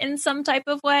further in some type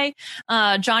of way.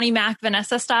 Johnny Mac,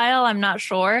 Vanessa style, I'm not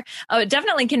sure. It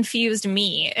definitely confused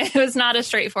me. It was not a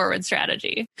straightforward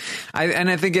strategy.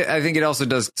 I think it also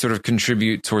does sort of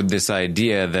contribute toward this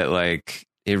idea that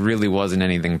it really wasn't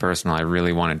anything personal. I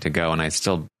really wanted to go and I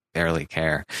still barely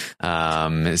care.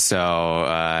 I'm just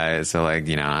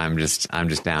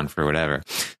down for whatever.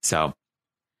 So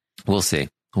we'll see.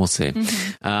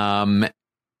 Mm-hmm.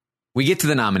 We get to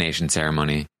the nomination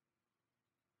ceremony.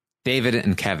 David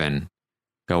and Kevin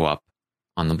go up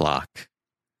on the block.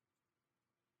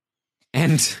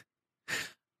 And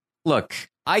look,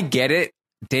 I get it.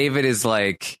 David is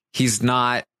he's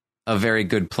not a very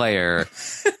good player,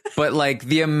 but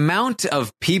the amount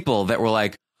of people that were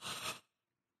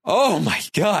oh my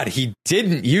God, he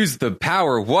didn't use the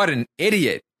power. What an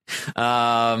idiot.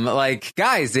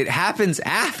 Guys, it happens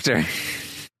after.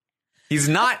 He's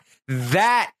not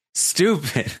that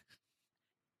stupid.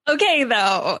 Okay,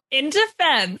 though, in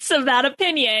defense of that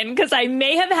opinion, because I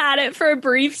may have had it for a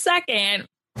brief second,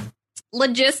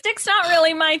 logistics not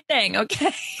really my thing,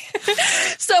 okay?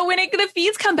 So when the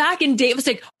feeds come back and Dave was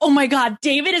like, oh my God,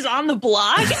 David is on the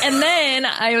block. And then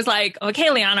I was like,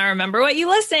 okay, Liana, remember what you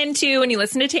listened to when you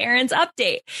listened to Aaron's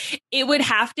update. It would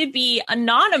have to be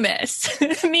anonymous,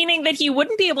 meaning that he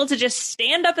wouldn't be able to just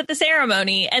stand up at the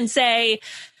ceremony and say,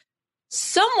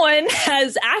 someone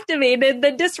has activated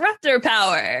the disruptor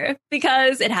power,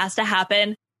 because it has to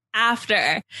happen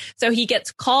after. So he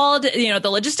gets called, the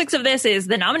logistics of this is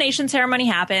the nomination ceremony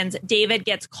happens. David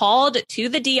gets called to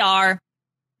the DR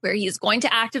where he's going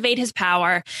to activate his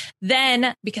power.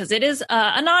 Then, because it is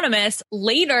anonymous,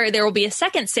 later there will be a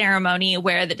second ceremony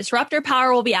where the disruptor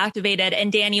power will be activated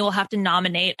and Danny will have to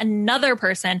nominate another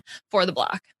person for the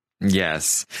block.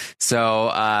 Yes.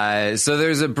 So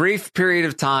there's a brief period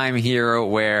of time here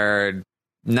where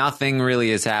nothing really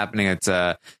is happening. It's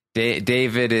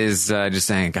David is just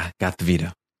saying, got the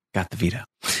veto.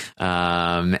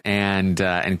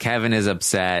 And Kevin is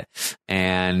upset,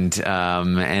 and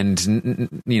none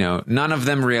of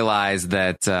them realize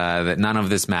that none of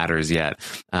this matters yet.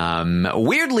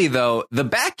 Weirdly though, the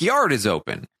backyard is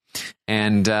open.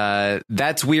 And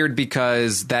that's weird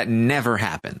because that never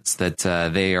happens. That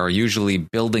they are usually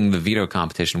building the veto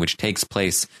competition, which takes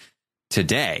place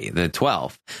today, the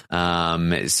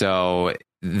 12th. So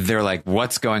they're like,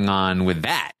 what's going on with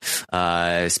that?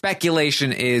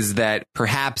 Speculation is that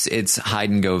perhaps it's hide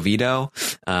and go veto,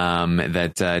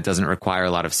 that doesn't require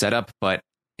a lot of setup. But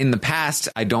in the past,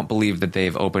 I don't believe that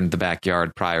they've opened the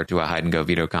backyard prior to a hide and go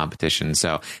veto competition.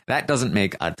 So that doesn't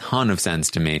make a ton of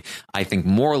sense to me. I think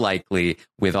more likely,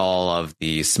 with all of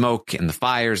the smoke and the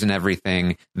fires and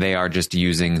everything, they are just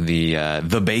using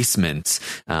the basement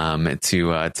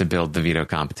to build the veto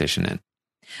competition in.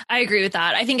 I agree with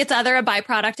that. I think it's either a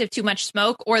byproduct of too much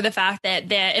smoke or the fact that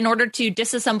in order to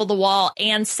disassemble the wall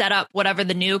and set up whatever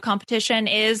the new competition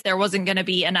is, there wasn't going to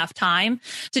be enough time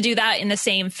to do that in the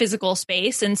same physical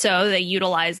space. And so they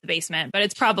utilized the basement, but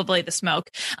it's probably the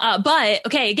smoke. But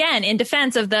okay, again, in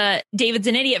defense of David's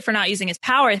an idiot for not using his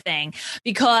power thing,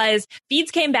 because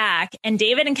feeds came back and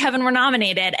David and Kevin were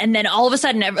nominated. And then all of a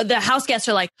sudden the house guests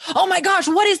are like, oh my gosh,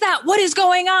 what is that? What is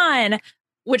going on?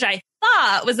 Which I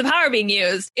thought was the power being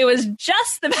used. It was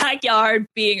just the backyard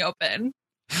being open.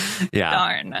 Yeah.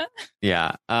 Darn.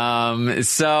 Yeah.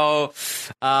 So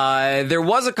there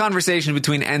was a conversation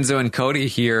between Enzo and Cody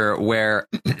here where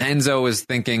Enzo was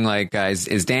thinking like,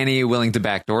 is Danny willing to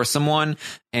backdoor someone?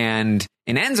 And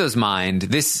in Enzo's mind,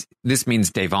 this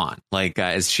means Devon. Like,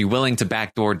 is she willing to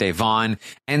backdoor Devon?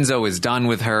 Enzo is done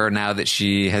with her now that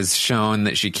she has shown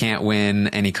that she can't win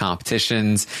any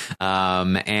competitions.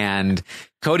 And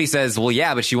Cody says, well,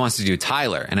 yeah, but she wants to do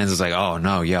Tyler. And Enzo's like, oh,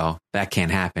 no, yo, that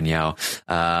can't happen, yo.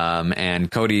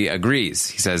 And Cody agrees.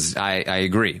 He says, I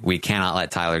agree. We cannot let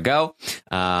Tyler go.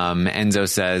 Enzo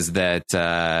says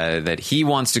that he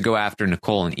wants to go after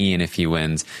Nicole and Ian if he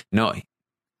wins. No, I'm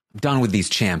done with these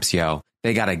champs, yo.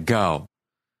 They got to go.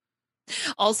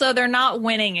 Also, they're not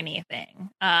winning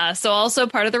anything. So also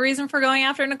part of the reason for going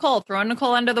after Nicole, throwing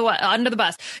Nicole under the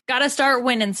bus. Got to start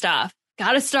winning stuff.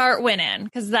 Got to start winning,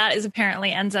 because that is apparently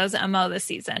Enzo's MO this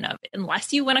season of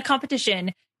unless you win a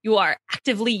competition, you are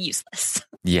actively useless.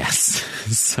 Yes.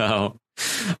 So,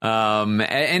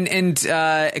 and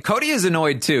Cody is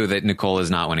annoyed too that Nicole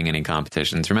is not winning any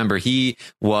competitions. Remember, he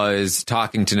was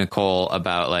talking to Nicole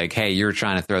about like, hey, you're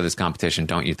trying to throw this competition.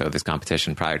 Don't you throw this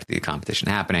competition prior to the competition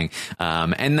happening.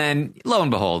 And then lo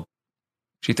and behold,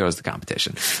 she throws the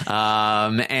competition.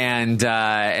 And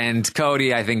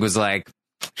Cody, I think, was like,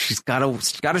 she's got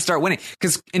to start winning,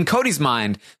 because in Cody's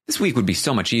mind, this week would be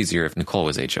so much easier if Nicole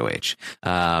was HOH.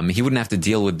 He wouldn't have to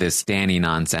deal with this Danny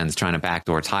nonsense trying to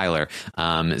backdoor Tyler.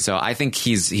 So I think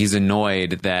he's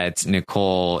annoyed that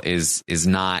Nicole is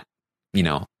not,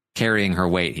 carrying her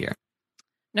weight here.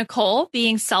 Nicole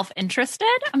being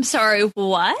self-interested? I'm sorry,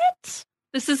 what?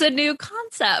 This is a new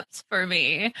concept for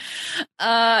me.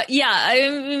 I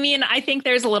mean, I think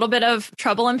there's a little bit of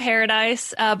trouble in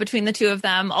paradise between the two of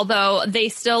them, although they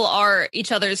still are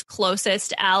each other's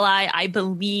closest ally, I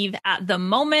believe, at the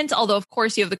moment. Although, of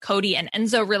course, you have the Cody and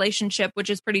Enzo relationship, which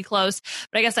is pretty close.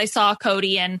 But I guess I saw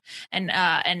Cody and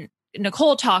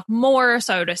Nicole talk more,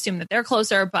 so I would assume that they're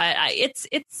closer. But it's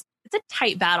a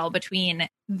tight battle between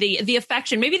the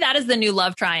affection. Maybe that is the new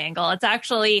love triangle. It's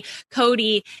actually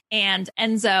Cody and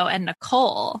Enzo and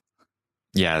Nicole.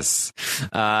 Yes.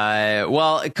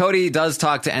 Well, Cody does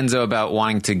talk to Enzo about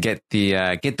wanting to get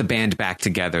the band back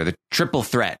together. The triple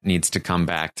threat needs to come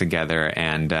back together,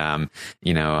 and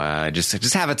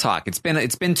just have a talk. It's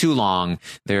been too long.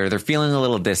 They're feeling a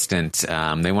little distant.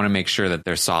 They want to make sure that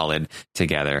they're solid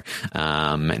together.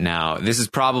 Now, this is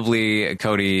probably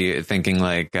Cody thinking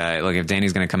like if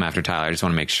Danny's going to come after Tyler, I just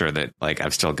want to make sure that like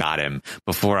I've still got him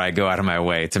before I go out of my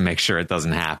way to make sure it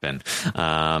doesn't happen.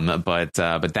 But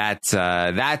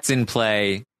that's in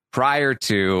play prior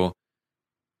to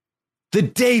the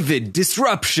David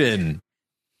disruption.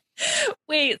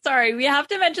 Wait, sorry. We have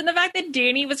to mention the fact that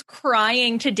Danny was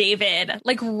crying to David,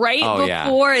 like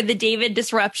before the David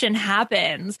disruption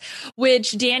happens,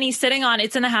 which Danny's sitting on.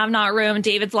 It's in the have-not room.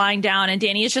 David's lying down and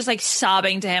Danny is just like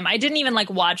sobbing to him. I didn't even like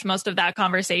watch most of that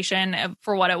conversation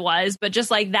for what it was, but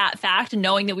just like that fact,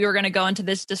 knowing that we were going to go into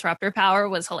this disruptor power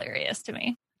was hilarious to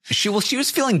me. She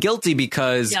was feeling guilty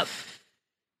because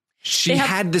she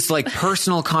had this like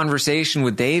personal conversation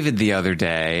with David the other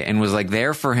day and was like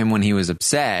there for him when he was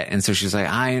upset. And so she's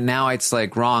like, now it's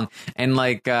like wrong. And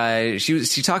like,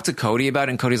 she talked to Cody about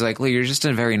it and Cody's like, well, you're just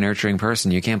a very nurturing person.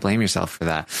 You can't blame yourself for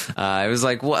that. It was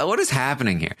like, what is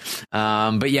happening here?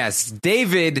 But yes,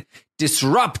 David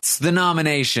disrupts the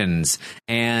nominations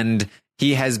and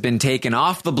he has been taken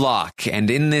off the block.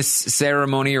 And in this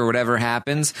ceremony or whatever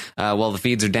happens, while the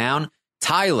feeds are down,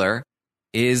 Tyler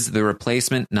is the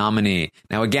replacement nominee.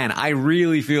 Now, again, I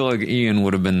really feel like Ian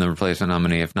would have been the replacement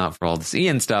nominee if not for all this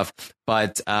Ian stuff.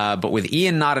 But with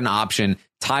Ian not an option,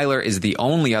 Tyler is the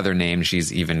only other name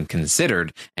she's even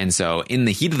considered. And so in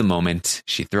the heat of the moment,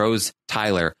 she throws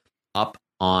Tyler up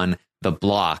on the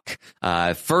block.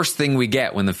 First thing we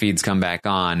get when the feeds come back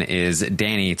on is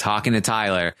Danny talking to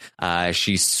Tyler.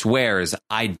 She swears,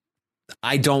 I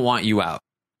don't want you out.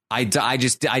 I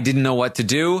didn't know what to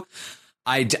do.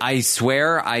 I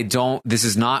swear I don't. This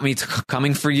is not me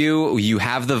coming for you. You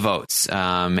have the votes.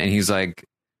 And he's like,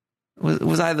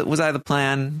 was I the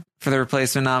plan for the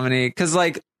replacement nominee? Because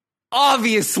like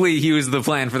obviously he was the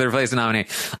plan for the replacement nominee.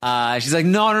 She's like,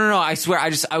 no. I swear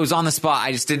I was on the spot.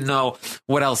 I just didn't know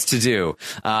what else to do.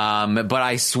 But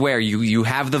I swear you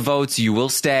have the votes. You will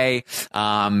stay.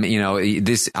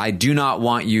 I do not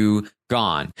want you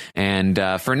gone. And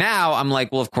for now, I'm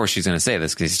like, well, of course she's going to say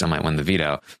this because he still might win the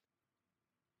veto.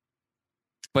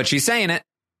 But she's saying it.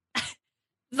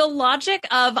 The logic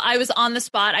of I was on the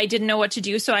spot, I didn't know what to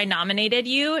do, so I nominated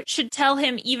you should tell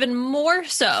him even more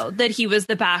so that he was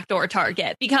the backdoor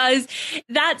target, because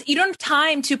you don't have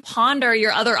time to ponder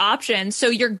your other options. So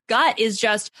your gut is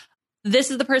just,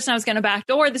 this is the person I was going to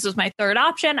backdoor. This was my third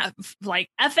option. Like,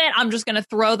 F it. I'm just going to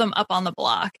throw them up on the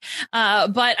block.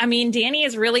 But I mean, Danny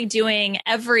is really doing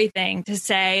everything to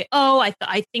say, oh,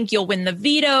 I think you'll win the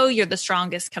veto. You're the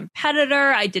strongest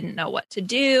competitor. I didn't know what to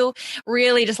do.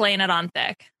 Really just laying it on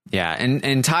thick. Yeah.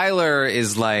 And Tyler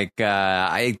is like,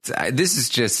 this is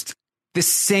just, this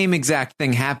same exact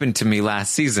thing happened to me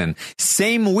last season.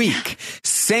 Same week.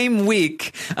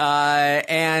 I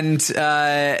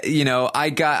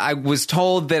was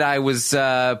told that I was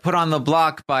put on the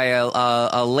block by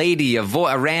a lady, a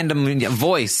random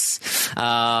voice.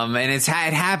 And it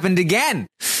happened again.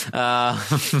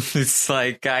 It's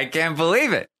like, I can't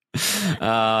believe it.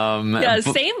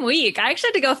 Same week. I actually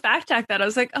had to go fact check that. I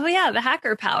was like, oh yeah, the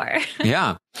hacker power.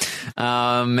 Yeah.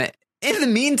 In the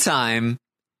meantime,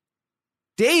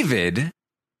 David,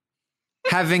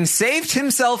 having saved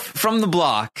himself from the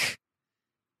block,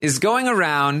 is going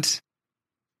around.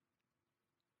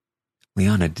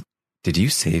 Liana, did you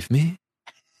save me?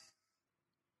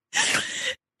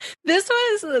 This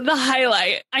was the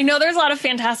highlight. I know there's a lot of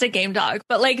fantastic game talk,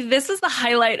 but like this is the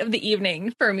highlight of the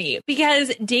evening for me,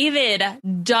 because David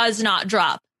does not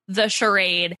drop the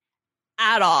charade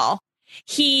at all.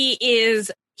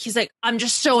 He's like, I'm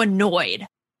just so annoyed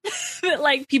that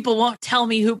like people won't tell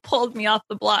me who pulled me off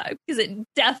the block, because it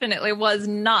definitely was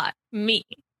not me.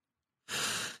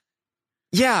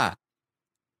 Yeah.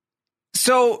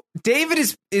 So David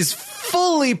is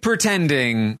fully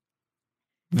pretending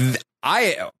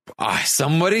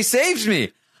somebody saved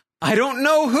me. I don't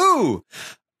know who.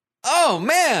 Oh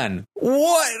man,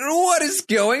 what is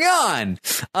going on?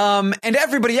 And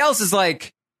everybody else is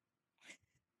like,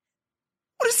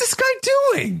 what is this guy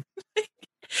doing?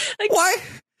 Why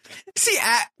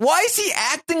is he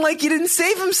acting like he didn't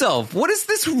save himself? What is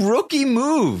this rookie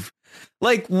move?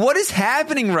 Like, what is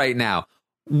happening right now?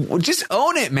 Just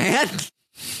own it, man.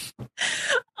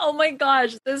 Oh my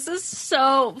gosh, this is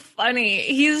so funny.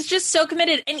 He's just so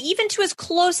committed. And even to his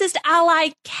closest ally,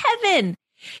 Kevin,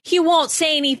 He won't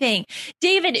say anything.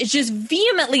 David is just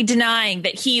vehemently denying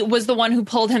that he was the one who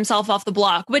pulled himself off the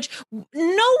block, which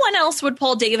no one else would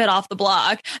pull David off the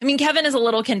block. I mean, Kevin is a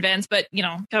little convinced, but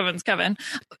Kevin's Kevin.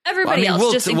 Everybody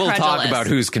else just incredulous. We'll talk about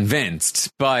who's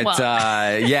convinced, but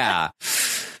yeah.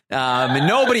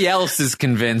 Nobody else is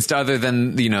convinced other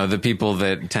than, the people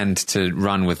that tend to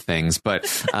run with things. But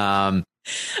it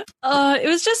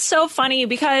was just so funny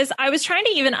because I was trying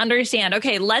to even understand,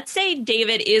 okay, let's say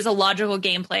David is a logical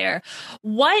game player.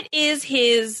 What is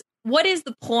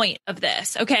the point of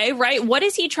this? Okay, right? What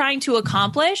is he trying to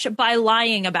accomplish by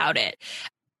lying about it?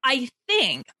 I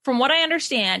think, from what I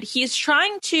understand, he's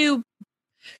trying to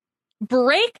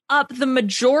break up the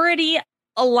majority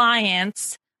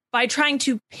alliance by trying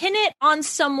to pin it on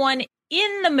someone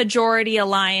in the majority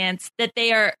alliance that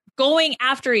they are going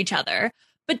after each other.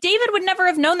 But David would never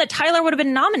have known that Tyler would have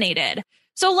been nominated.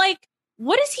 So,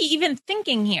 what is he even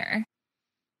thinking here?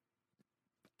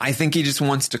 I think he just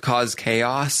wants to cause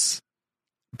chaos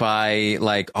by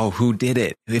who did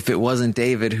it? If it wasn't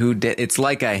David, who did? It's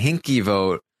like a hinky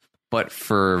vote, but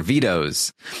for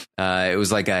vetoes. It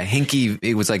was like a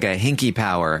hinky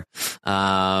power.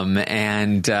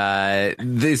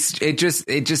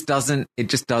 It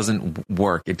just doesn't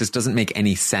work. It just doesn't make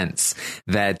any sense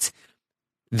that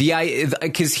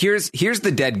because here's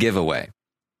the dead giveaway.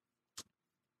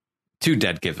 Two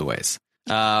dead giveaways.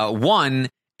 One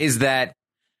is that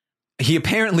he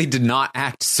apparently did not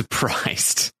act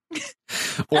surprised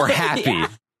or happy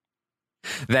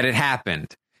that it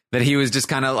happened. That he was just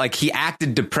kind of he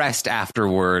acted depressed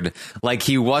afterward.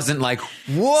 He wasn't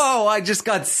whoa, I just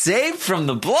got saved from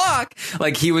the block.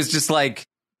 He was just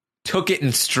took it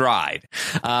in stride.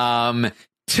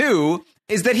 Two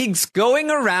is that he's going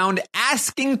around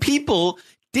asking people,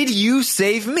 did you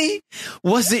save me?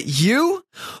 Was it you?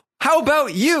 How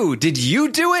about you? Did you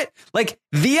do it?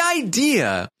 The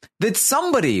idea that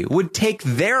somebody would take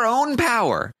their own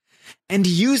power and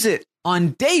use it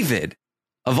on David,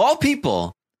 of all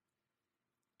people,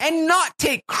 and not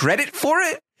take credit for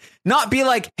it, not be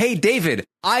hey, David,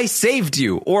 I saved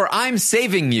you, or I'm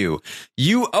saving you,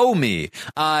 you owe me,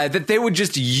 that they would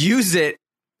just use it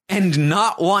and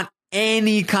not want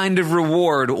any kind of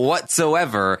reward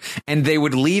whatsoever, and they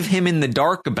would leave him in the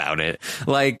dark about it.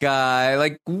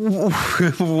 Why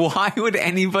would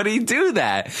anybody do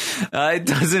that? It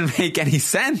doesn't make any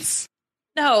sense.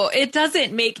 No, it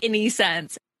doesn't make any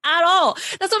sense at all.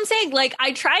 That's what I'm saying.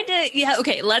 I tried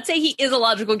to, let's say he is a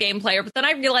logical game player, but then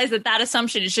I realized that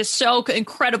assumption is just so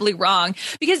incredibly wrong,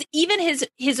 because even his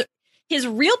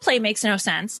real play makes no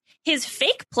sense. His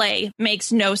fake play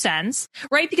makes no sense,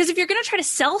 right? Because if you're going to try to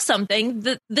sell something,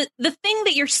 the thing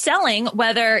that you're selling,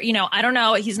 whether, I don't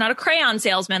know, he's not a crayon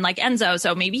salesman like Enzo,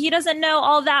 so maybe he doesn't know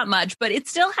all that much, but it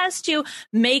still has to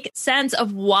make sense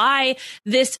of why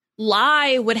this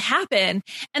lie would happen.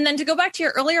 And then to go back to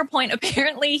your earlier point,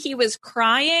 apparently he was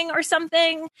crying or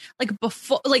something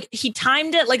before, he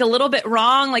timed it a little bit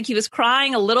wrong. He was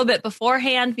crying a little bit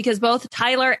beforehand, because both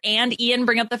Tyler and Ian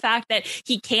bring up the fact that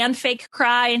he can fake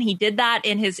cry, and he did that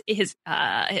in his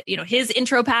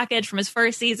intro package from his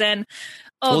first season.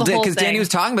 Oh, well, because Danny was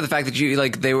talking about the fact that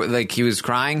they were he was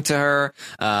crying to her,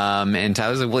 and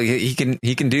Tyler's well, he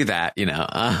can do that,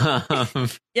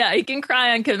 Yeah, he can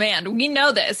cry on command. We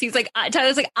know this. He's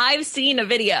Tyler's I've seen a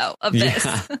video of this.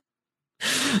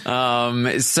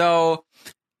 Yeah. So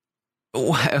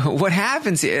what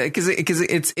happens here? Because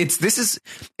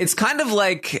it's kind of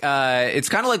like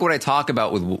what I talk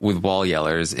about with wall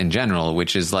yellers in general,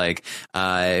 which is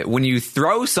when you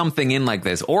throw something in like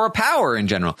this, or a power in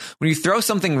general, when you throw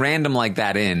something random like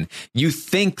that in, you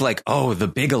think oh, the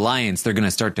big alliance, they're going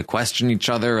to start to question each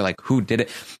other, who did it.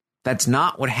 That's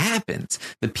not what happens.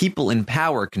 The people in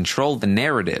power control the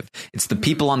narrative. It's the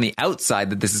people on the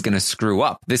outside that this is going to screw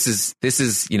up. This is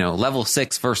level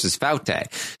 6 versus Faute.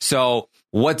 So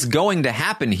what's going to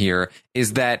happen here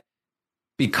is that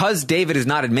because David is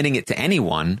not admitting it to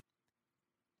anyone,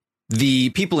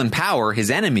 the people in power, his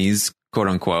enemies, quote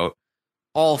unquote,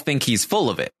 all think he's full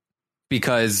of it.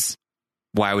 Because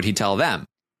why would he tell them?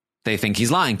 They think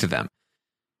he's lying to them.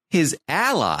 His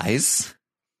allies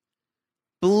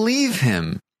believe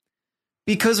him,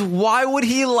 because why would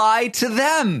he lie to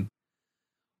them?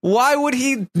 Why would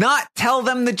he not tell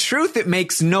them the truth? It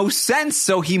makes no sense.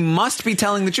 So he must be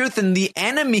telling the truth, and the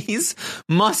enemies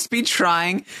must be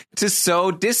trying to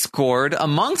sow discord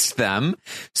amongst them.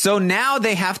 So now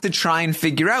they have to try and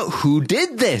figure out who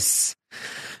did this.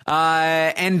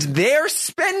 And they're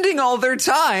spending all their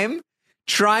time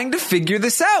trying to figure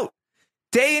this out.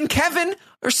 Day and Kevin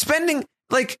are spending,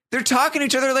 they're talking to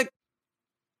each other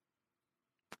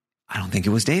I don't think it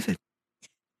was David.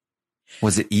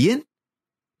 Was it Ian?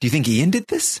 Do you think Ian did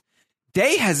this?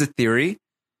 Day has a theory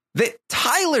that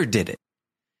Tyler did it.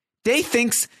 Day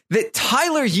thinks that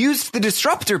Tyler used the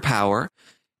disruptor power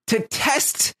to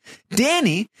test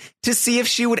Danny to see if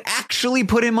she would actually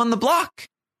put him on the block.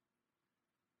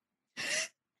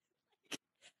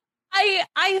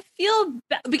 I feel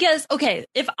because, okay,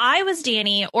 if I was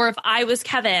Danny or if I was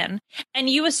Kevin and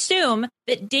you assume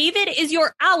that David is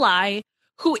your ally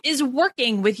who is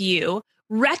working with you,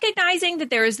 recognizing that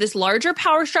there is this larger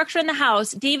power structure in the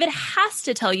house, David has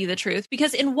to tell you the truth,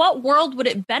 because in what world would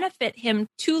it benefit him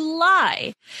to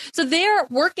lie? So they're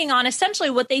working on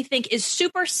essentially what they think is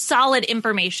super solid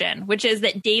information, which is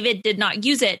that David did not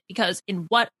use it, because in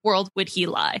what world would he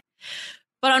lie?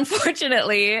 But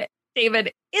unfortunately,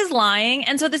 David is lying.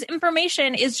 And so this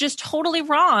information is just totally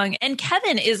wrong. And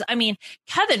Kevin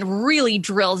really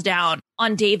drills down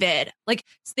on David. Like,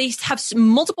 they have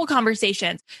multiple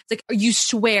conversations. It's like, you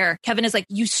swear. Kevin is like,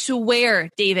 you swear,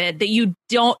 David, that you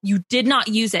did not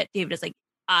use it. David is like,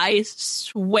 I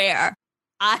swear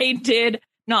I did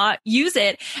not use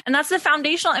it. And that's the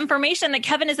foundational information that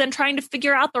Kevin is then trying to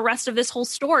figure out the rest of this whole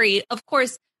story. Of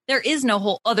course, there is no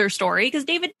whole other story because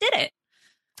David did it.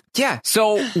 Yeah.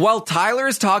 So while Tyler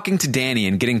is talking to Danny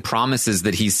and getting promises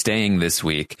that he's staying this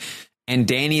week, and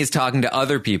Danny is talking to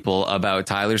other people about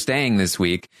Tyler staying this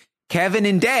week, Kevin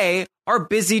and Day are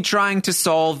busy trying to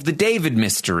solve the David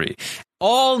mystery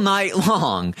all night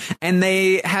long. And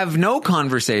they have no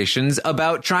conversations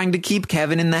about trying to keep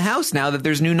Kevin in the house now that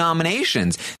there's new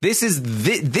nominations. This is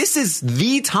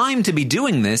the time to be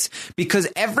doing this, because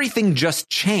everything just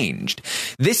changed.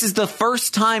 This is the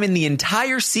first time in the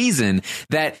entire season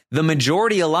that the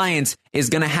majority alliance is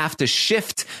going to have to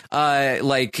shift,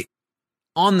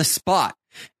 on the spot.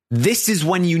 This is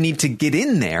when you need to get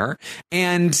in there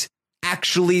and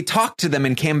actually talk to them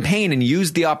and campaign and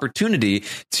use the opportunity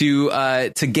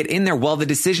to get in there while the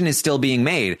decision is still being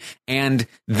made. And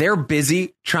they're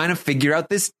busy trying to figure out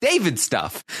this David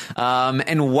stuff.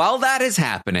 And while that is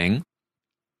happening,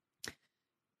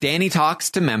 Danny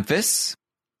talks to Memphis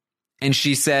and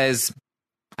she says,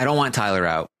 I don't want Tyler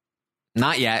out.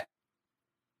 Not yet.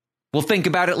 We'll think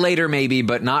about it later, maybe,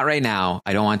 but not right now.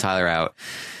 I don't want Tyler out.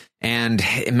 And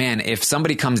man, if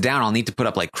somebody comes down, I'll need to put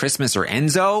up like Christmas or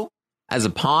Enzo as a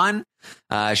pawn.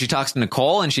 She talks to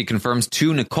Nicole and she confirms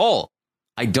to Nicole,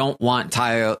 I don't want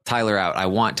Tyler out. I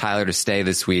want Tyler to stay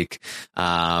this week.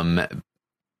 Do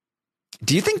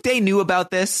you think Day knew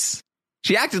about this?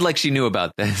 She acted like she knew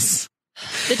about this.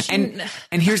 And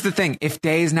here's the thing. If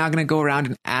Day is now going to go around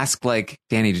and ask, like,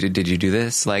 Danny, did you do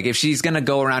this? Like, if she's going to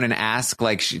go around and ask,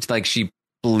 like she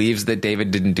believes that David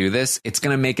didn't do this, it's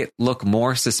going to make it look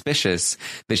more suspicious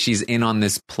that she's in on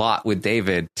this plot with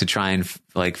David to try and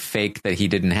fake that he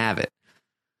didn't have it.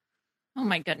 Oh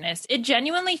my goodness. It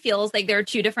genuinely feels like there are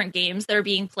two different games that are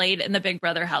being played in the Big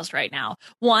Brother house right now.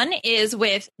 One is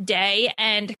with Day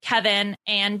and Kevin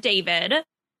and David,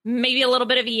 maybe a little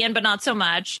bit of Ian, but not so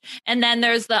much. And then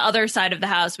there's the other side of the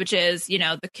house, which is,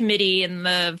 the committee and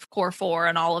the core four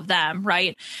and all of them.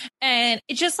 Right. And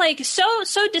it's just like so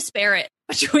disparate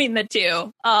between the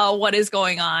two, what is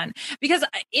going on. Because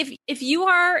if you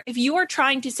are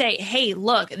trying to say, hey,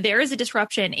 look, there is a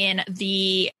disruption in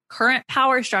the current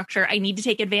power structure, I need to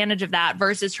take advantage of that,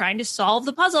 versus trying to solve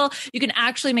the puzzle, you can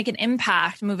actually make an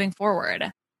impact moving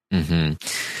forward. Mm-hmm.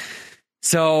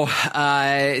 So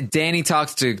Danny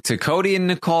talks to Cody and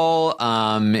Nicole.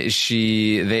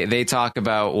 They talk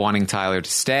about wanting Tyler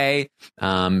to stay.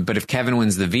 But if Kevin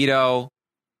wins the veto,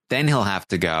 then he'll have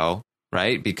to go,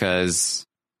 right? Because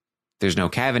there's no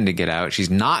Kevin to get out.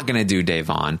 She's not going to do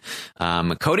Davon.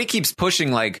 Cody keeps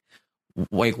pushing like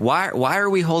why are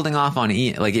we holding off on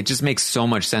Ian? Like, it just makes so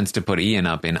much sense to put Ian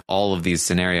up in all of these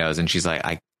scenarios. And she's like,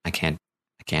 I can't.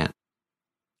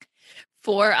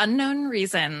 For unknown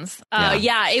reasons.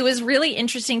 Yeah, it was really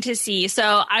interesting to see.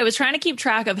 So I was trying to keep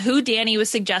track of who Danny was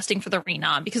suggesting for the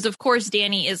renom, because of course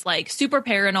Danny is like super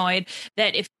paranoid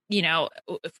that if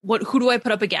who do I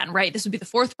put up again, right? This would be the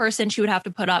fourth person she would have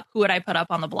to put up. Who would I put up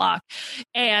on the block?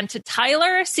 And to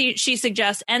Tyler, she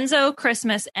suggests Enzo,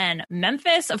 Christmas, and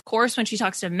Memphis. Of course, when she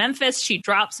talks to Memphis, she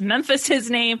drops Memphis's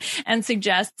name and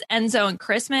suggests Enzo and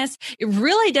Christmas. It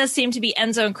really does seem to be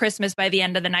Enzo and Christmas by the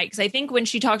end of the night, because I think when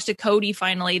she talks to Cody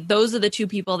finally, those are the two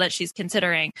people that she's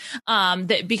considering,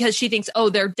 because she thinks, oh,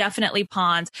 they're definitely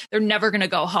pawns. They're never going to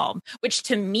go home, which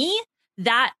to me,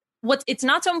 it's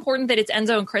not so important that it's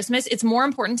Enzo and Christmas. It's more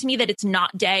important to me that it's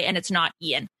not Day and it's not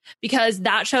Ian, because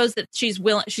that shows that she's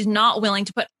not willing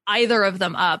to put either of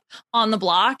them up on the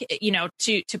block,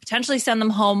 to potentially send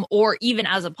them home or even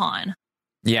as a pawn.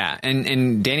 Yeah.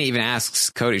 And Danny even asks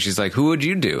Cody, she's like, who would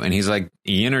you do? And he's like,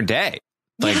 Ian or Day.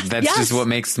 Like, that's just what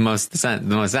makes the most sense.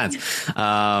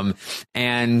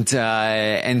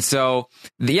 And so,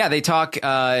 they talk,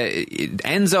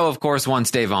 Enzo, of course, wants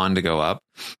Davon to go up.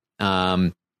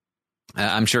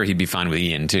 I'm sure he'd be fine with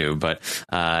Ian too, but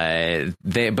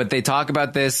they talk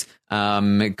about this.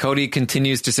 Cody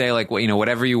continues to say, like,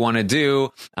 whatever you want to do.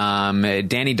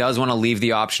 Danny does want to leave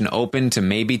the option open to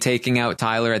maybe taking out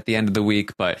Tyler at the end of the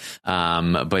week, but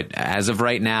as of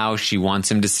right now, she wants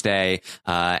him to stay.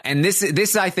 And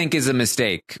this I think is a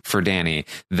mistake for Danny,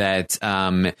 that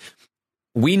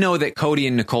we know that Cody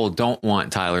and Nicole don't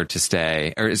want Tyler to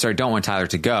stay, don't want Tyler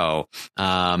to go.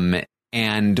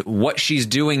 And what she's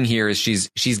doing here is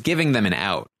she's giving them an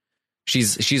out.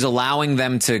 She's allowing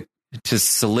them to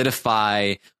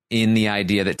solidify in the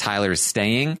idea that Tyler is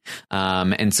staying.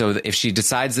 And so if she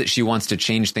decides that she wants to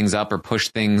change things up or push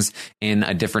things in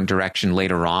a different direction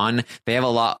later on, they have a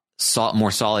lot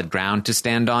more solid ground to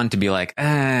stand on to be like,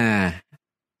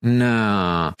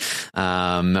 no.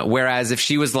 Whereas if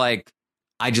she was like,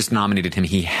 I just nominated him,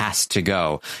 he has to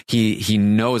go. He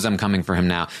knows I'm coming for him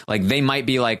now. Like, they might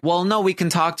be like, well, no, we can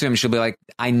talk to him. She'll be like,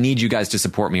 I need you guys to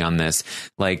support me on this.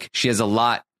 Like, she has a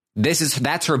lot.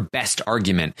 That's her best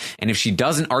argument. And if she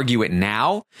doesn't argue it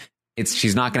now,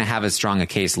 she's not going to have as strong a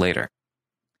case later.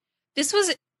 This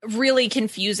was really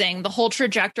confusing, the whole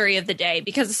trajectory of the day,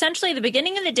 because essentially the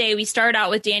beginning of the day, we start out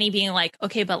with Danny being like,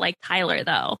 okay, but like Tyler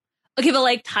though. Okay, but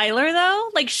like Tyler,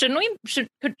 though, like, shouldn't we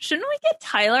get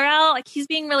Tyler out? Like, he's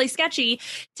being really sketchy.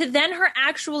 To then her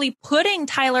actually putting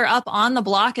Tyler up on the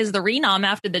block as the renom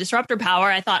after the disruptor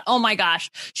power. I thought, oh my gosh,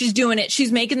 she's doing it.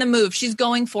 She's making the move. She's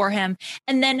going for him.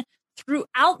 And then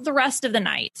throughout the rest of the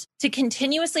night, to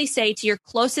continuously say to your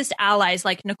closest allies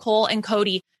like Nicole and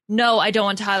Cody, no, I don't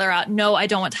want Tyler out. No, I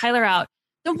don't want Tyler out.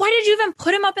 Then why did you even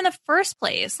put him up in the first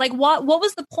place? Like, what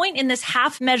was the point in this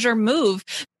half measure move?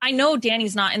 I know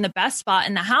Danny's not in the best spot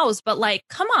in the house, but like,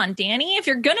 come on, Danny, if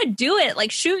you're going to do it,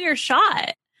 like, shoot your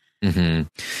shot.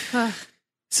 Mm-hmm.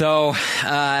 So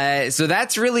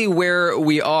that's really where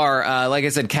we are. Like I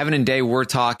said, Kevin and Day were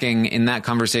talking in that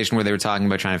conversation where they were talking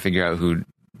about trying to figure out who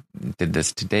did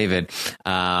this to David.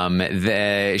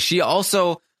 She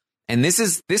also, and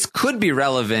this could be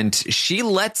relevant, she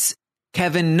lets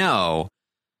Kevin know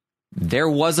there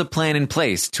was a plan in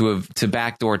place to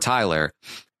backdoor Tyler,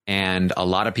 and a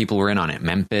lot of people were in on it.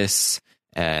 Memphis,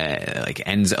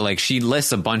 she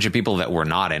lists a bunch of people that were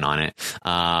not in on it.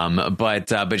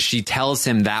 But she tells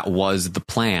him that was the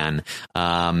plan,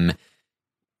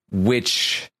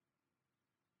 which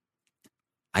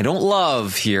I don't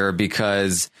love here,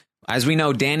 because as we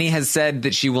know, Danny has said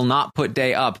that she will not put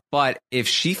Day up, but if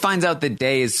she finds out that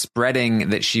Day is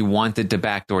spreading that she wanted to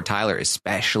backdoor Tyler,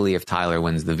 especially if Tyler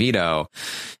wins the veto,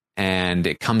 and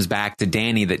it comes back to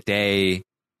Danny that Day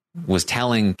was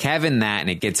telling Kevin that, and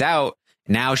it gets out,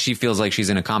 now she feels like she's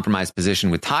in a compromised position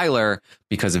with Tyler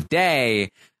because of Day,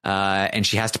 and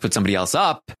she has to put somebody else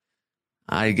up.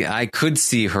 I could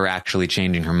see her actually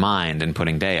changing her mind and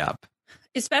putting Day up.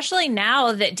 Especially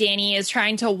now that Danny is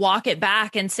trying to walk it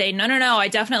back and say, no, I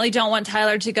definitely don't want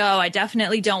Tyler to go. I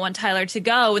definitely don't want Tyler to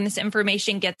go. When this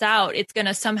information gets out, it's going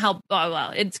to somehow,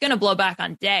 it's going to blow back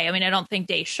on Day. I mean, I don't think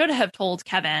Day should have told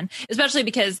Kevin, especially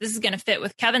because this is going to fit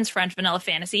with Kevin's French vanilla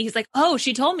fantasy. He's like, oh,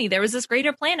 she told me there was this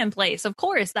greater plan in place. Of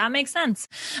course, that makes sense.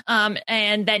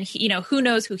 And then, who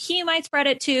knows who he might spread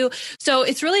it to. So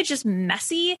it's really just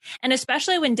messy. And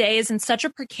especially when Day is in such a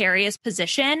precarious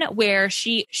position where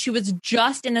she was just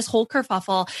in this whole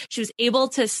kerfuffle. She was able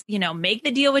to, make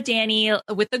the deal with Danny,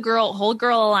 with the whole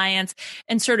girl alliance,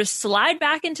 and sort of slide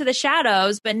back into the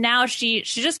shadows. But now she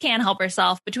just can't help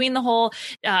herself between the whole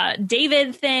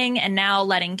David thing and now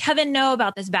letting Kevin know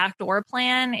about this backdoor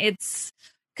plan.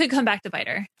 Could come back to bite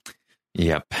her.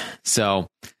 Yep. So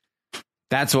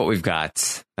that's what we've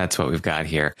got. That's what we've got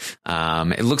here.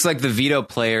 It looks like the veto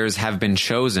players have been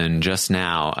chosen just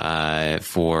now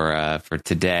for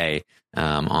today.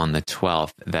 On the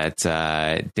 12th, that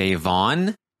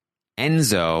Davon,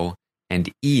 Enzo,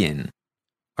 and Ian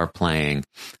are playing.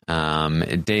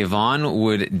 Davon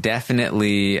would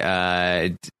definitely.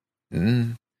 I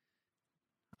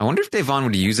wonder if Davon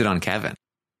would use it on Kevin.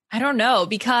 I don't know,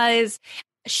 because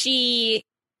she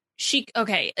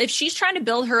okay, if she's trying to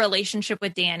build her relationship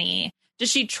with Danny, does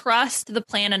she trust the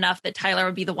plan enough that Tyler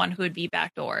would be the one who would be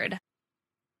backdoored?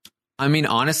 I mean,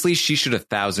 honestly, she should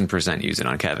 1,000% use it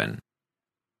on Kevin.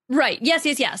 Right.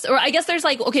 Yes. Or I guess there's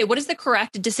like, okay, what is the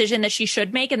correct decision that she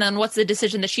should make? And then what's the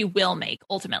decision that she will make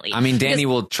ultimately? I mean, Danny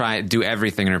will try do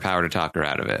everything in her power to talk her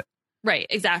out of it. Right,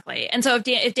 exactly. And so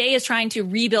if Day is trying to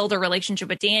rebuild a relationship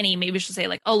with Danny, maybe she'll say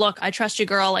like, oh, look, I trust you,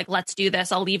 girl. Like, let's do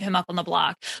this. I'll leave him up on the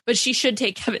block. But she should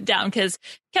take Kevin down because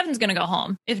Kevin's going to go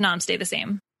home if noms stay the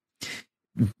same.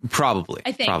 Probably.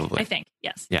 I think.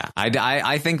 Yes. Yeah.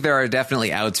 I think there are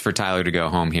definitely outs for Tyler to go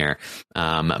home here.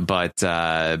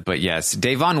 But yes,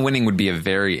 Davon winning would be a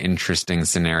very interesting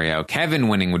scenario. Kevin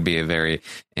winning would be a very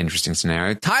interesting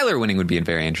scenario. Tyler winning would be a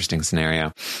very interesting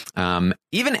scenario.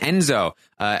 Even Enzo,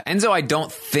 I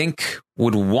don't think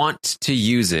would want to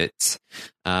use it.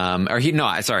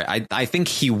 I think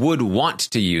he would want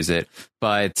to use it,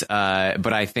 but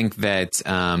I think that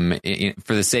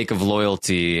for the sake of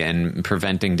loyalty and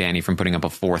preventing Danny from putting up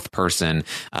a fourth person,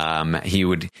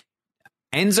 Enzo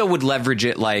would leverage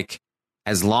it like,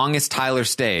 as long as Tyler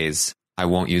stays, I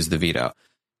won't use the veto.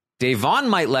 Davon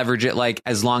might leverage it like,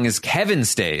 as long as Kevin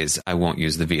stays, I won't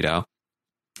use the veto.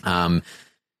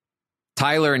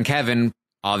 Tyler and Kevin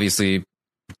obviously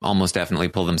almost definitely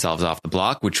pull themselves off the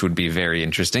block, which would be very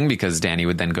interesting because Danny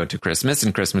would then go to Christmas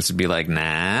and Christmas would be like,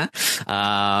 nah.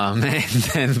 And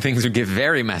then things would get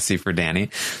very messy for Danny.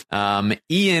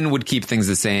 Ian would keep things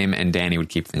the same and Danny would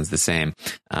keep things the same.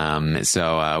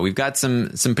 So we've got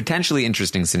some potentially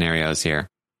interesting scenarios here.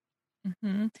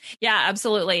 Mm-hmm. Yeah,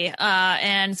 absolutely.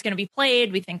 And it's going to be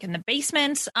played, we think, in the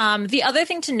basement. The other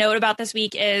thing to note about this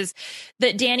week is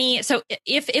that Danny, so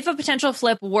if a potential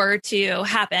flip were to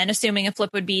happen, assuming a flip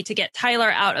would be to get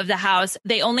Tyler out of the house,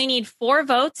 they only need 4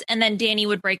 votes and then Danny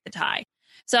would break the tie.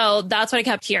 So that's what I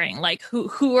kept hearing, like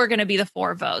who are going to be the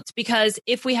 4 votes? Because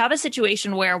if we have a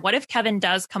situation where, what if Kevin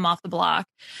does come off the block,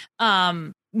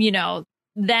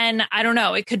 then I don't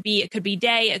know. It could be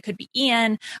Day. It could be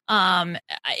Ian. Oh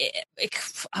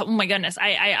my goodness.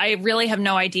 I really have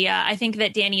no idea. I think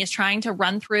that Danny is trying to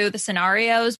run through the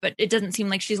scenarios, but it doesn't seem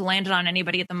like she's landed on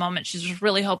anybody at the moment. She's just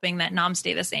really hoping that noms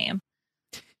stay the same.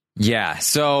 Yeah.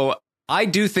 So I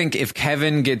do think if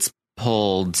Kevin gets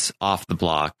pulled off the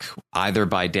block, either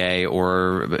by Day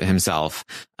or himself,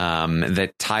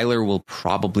 that Tyler will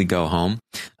probably go home,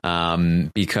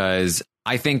 because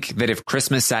I think that if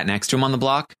Christmas sat next to him on the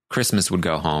block, Christmas would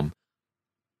go home.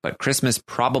 But Christmas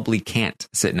probably can't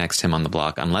sit next to him on the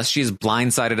block unless she's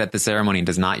blindsided at the ceremony and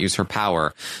does not use her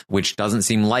power, which doesn't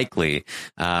seem likely.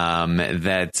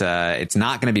 It's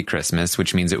not going to be Christmas,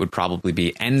 which means it would probably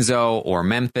be Enzo or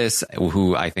Memphis,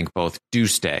 who I think both do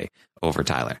stay over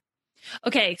Tyler.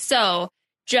 Okay, so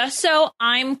just so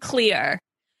I'm clear,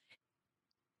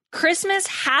 Christmas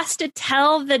has to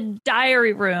tell the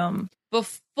diary room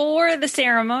before the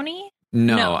ceremony?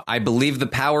 No, I believe the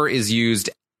power is used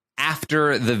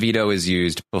after the veto is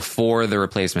used, before the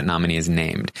replacement nominee is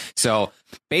named. So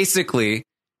basically,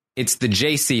 it's the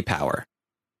JC power.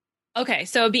 Okay,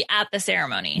 so it'd be at the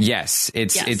ceremony. Yes,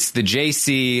 it's the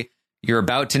JC. You're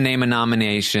about to name a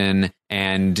nomination,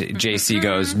 and JC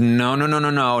goes, no,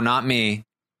 not me.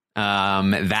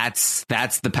 That's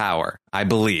the power, I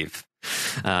believe.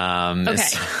 Okay.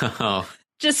 So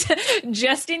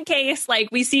just in case, like,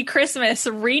 we see Christmas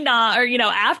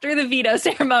after the veto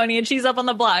ceremony and she's up on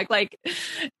the block, like,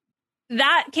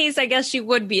 that case, I guess she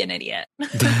would be an idiot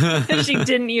if she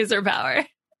didn't use her power.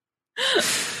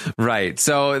 Right.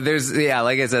 So there's,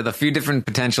 like I said, a few different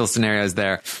potential scenarios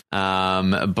there.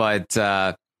 So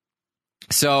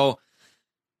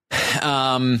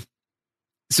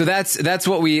that's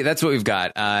what we've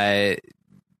got. Like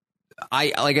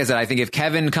I said, I think if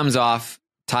Kevin comes off,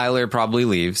 Tyler probably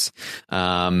leaves.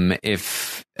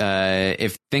 If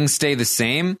things stay the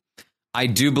same, I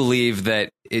do believe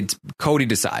that Cody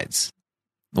decides.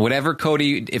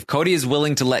 If Cody is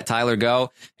willing to let Tyler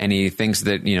go and he thinks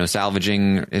that,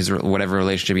 salvaging his whatever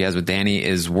relationship he has with Danny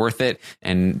is worth it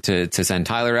and to send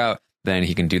Tyler out, then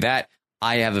he can do that.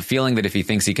 I have a feeling that if he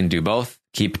thinks he can do both,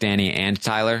 keep Danny and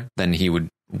Tyler, then he would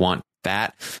want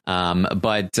that.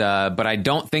 But I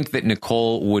don't think that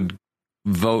Nicole would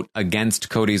vote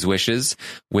against Cody's wishes.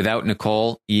 Without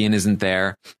Nicole, Ian isn't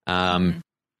there. And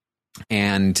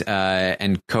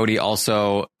Cody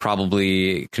also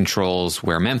probably controls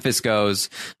where Memphis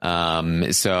goes.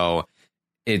 So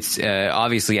it's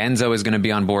obviously Enzo is going to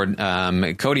be on board.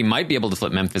 Cody might be able to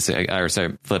flip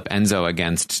flip Enzo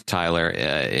against Tyler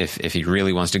if he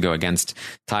really wants to go against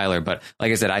Tyler. But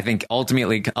like I said, I think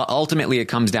ultimately it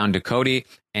comes down to Cody.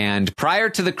 And prior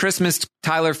to the Christmas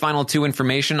Tyler final 2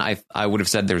 information, I would have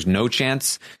said there's no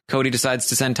chance Cody decides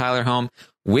to send Tyler home.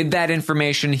 With that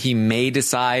information, he may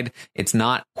decide it's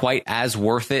not quite as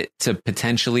worth it to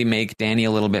potentially make Danny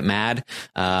a little bit mad.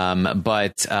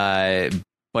 But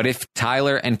if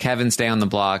Tyler and Kevin stay on the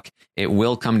block, it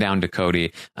will come down to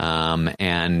Cody.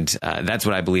 And that's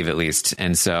what I believe, at least.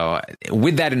 And so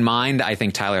with that in mind, I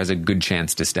think Tyler has a good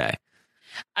chance to stay.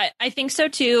 I think so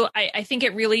too. I think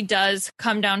it really does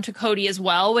come down to Cody as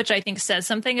well, which I think says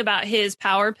something about his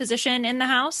power position in the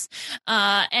house.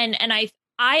 And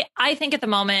I think at the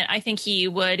moment, I think he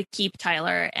would keep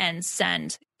Tyler and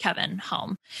send Kevin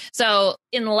home. So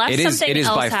unless something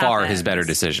else by far happens, his better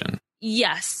decision.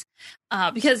 Yes,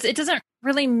 because it doesn't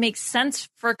really make sense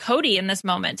for Cody in this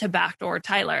moment to backdoor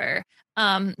Tyler.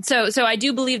 So I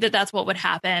do believe that that's what would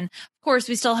happen. Of course,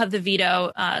 we still have the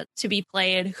veto to be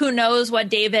played. Who knows what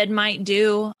David might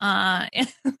do?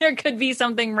 There could be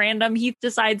something random Heath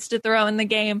decides to throw in the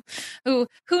game. Who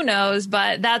knows?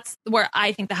 But that's where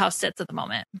I think the house sits at the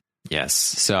moment. Yes.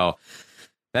 So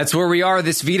that's where we are.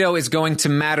 This veto is going to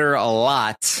matter a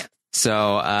lot.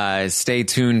 So stay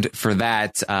tuned for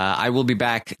that. I will be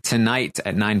back tonight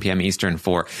at 9 p.m. Eastern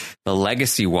for the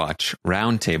Legacy Watch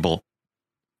Roundtable.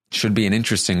 Should be an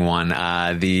interesting one.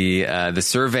 The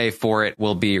survey for it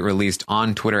will be released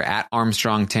on Twitter at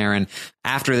Armstrong Taryn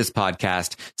after this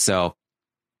podcast. So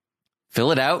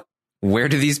fill it out. Where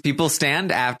do these people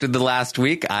stand after the last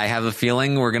week? I have a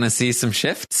feeling we're going to see some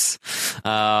shifts.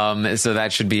 So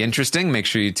that should be interesting. Make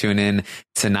sure you tune in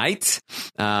tonight,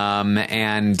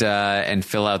 and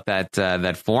fill out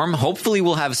that form. Hopefully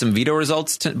we'll have some veto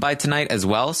results by tonight as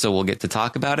well. So we'll get to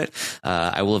talk about it.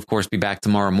 I will of course be back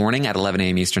tomorrow morning at 11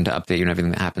 a.m. Eastern to update you on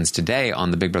everything that happens today on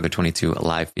the Big Brother 22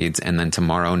 live feeds. And then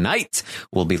tomorrow night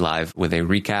we'll be live with a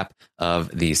recap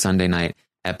of the Sunday night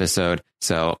episode.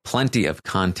 So plenty of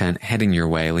content heading your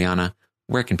way. Liana,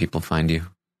 where can people find you?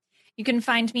 You can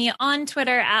find me on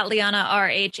Twitter at Liana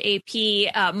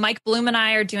RHAP. Mike Bloom and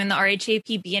I are doing the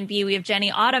RHAP B&B. We have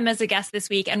Jenny Autumn as a guest this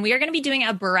week, and we are going to be doing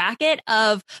a bracket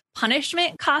of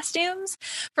punishment costumes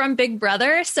from Big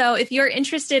Brother. So if you're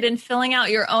interested in filling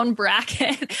out your own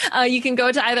bracket, you can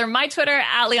go to either my Twitter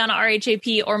at Liana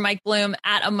RHAP or Mike Bloom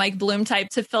at a Mike Bloom type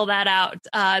to fill that out.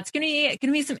 It's going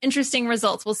to be some interesting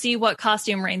results. We'll see what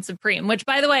costume reigns supreme, which,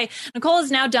 by the way, Nicole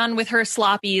is now done with her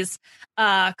Sloppies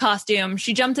costume.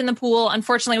 She jumped in the pool,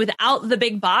 unfortunately, without the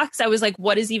big box. I was like,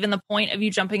 what is even the point of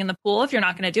you jumping in the pool if you're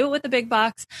not going to do it with the big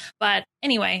box? But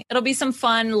anyway, it'll be some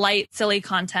fun, light, silly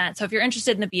content. So if you're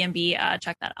interested in the B&B,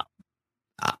 check that out.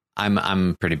 I'm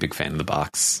a pretty big fan of the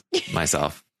box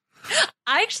myself.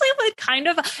 I actually would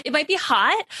it might be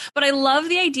hot, but I love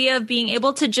the idea of being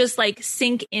able to just like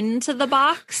sink into the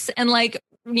box and like,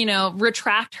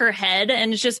 retract her head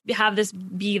and just have this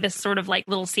be this sort of like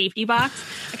little safety box.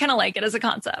 I kind of like it as a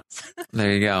concept.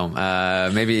 There you go.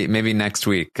 Maybe next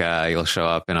week you'll show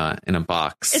up in a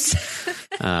box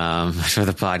for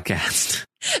the podcast.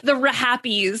 The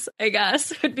Rahappies, I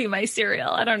guess, would be my cereal.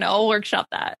 I don't know. I'll workshop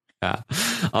that. Yeah.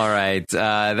 All right.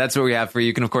 That's what we have for you.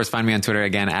 You can, of course, find me on Twitter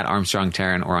again at Armstrong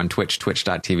Taryn or on Twitch,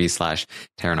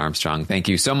 twitch.tv/Taryn Armstrong. Thank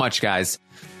you so much, guys,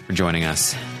 for joining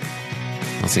us.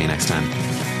 I'll see you next time.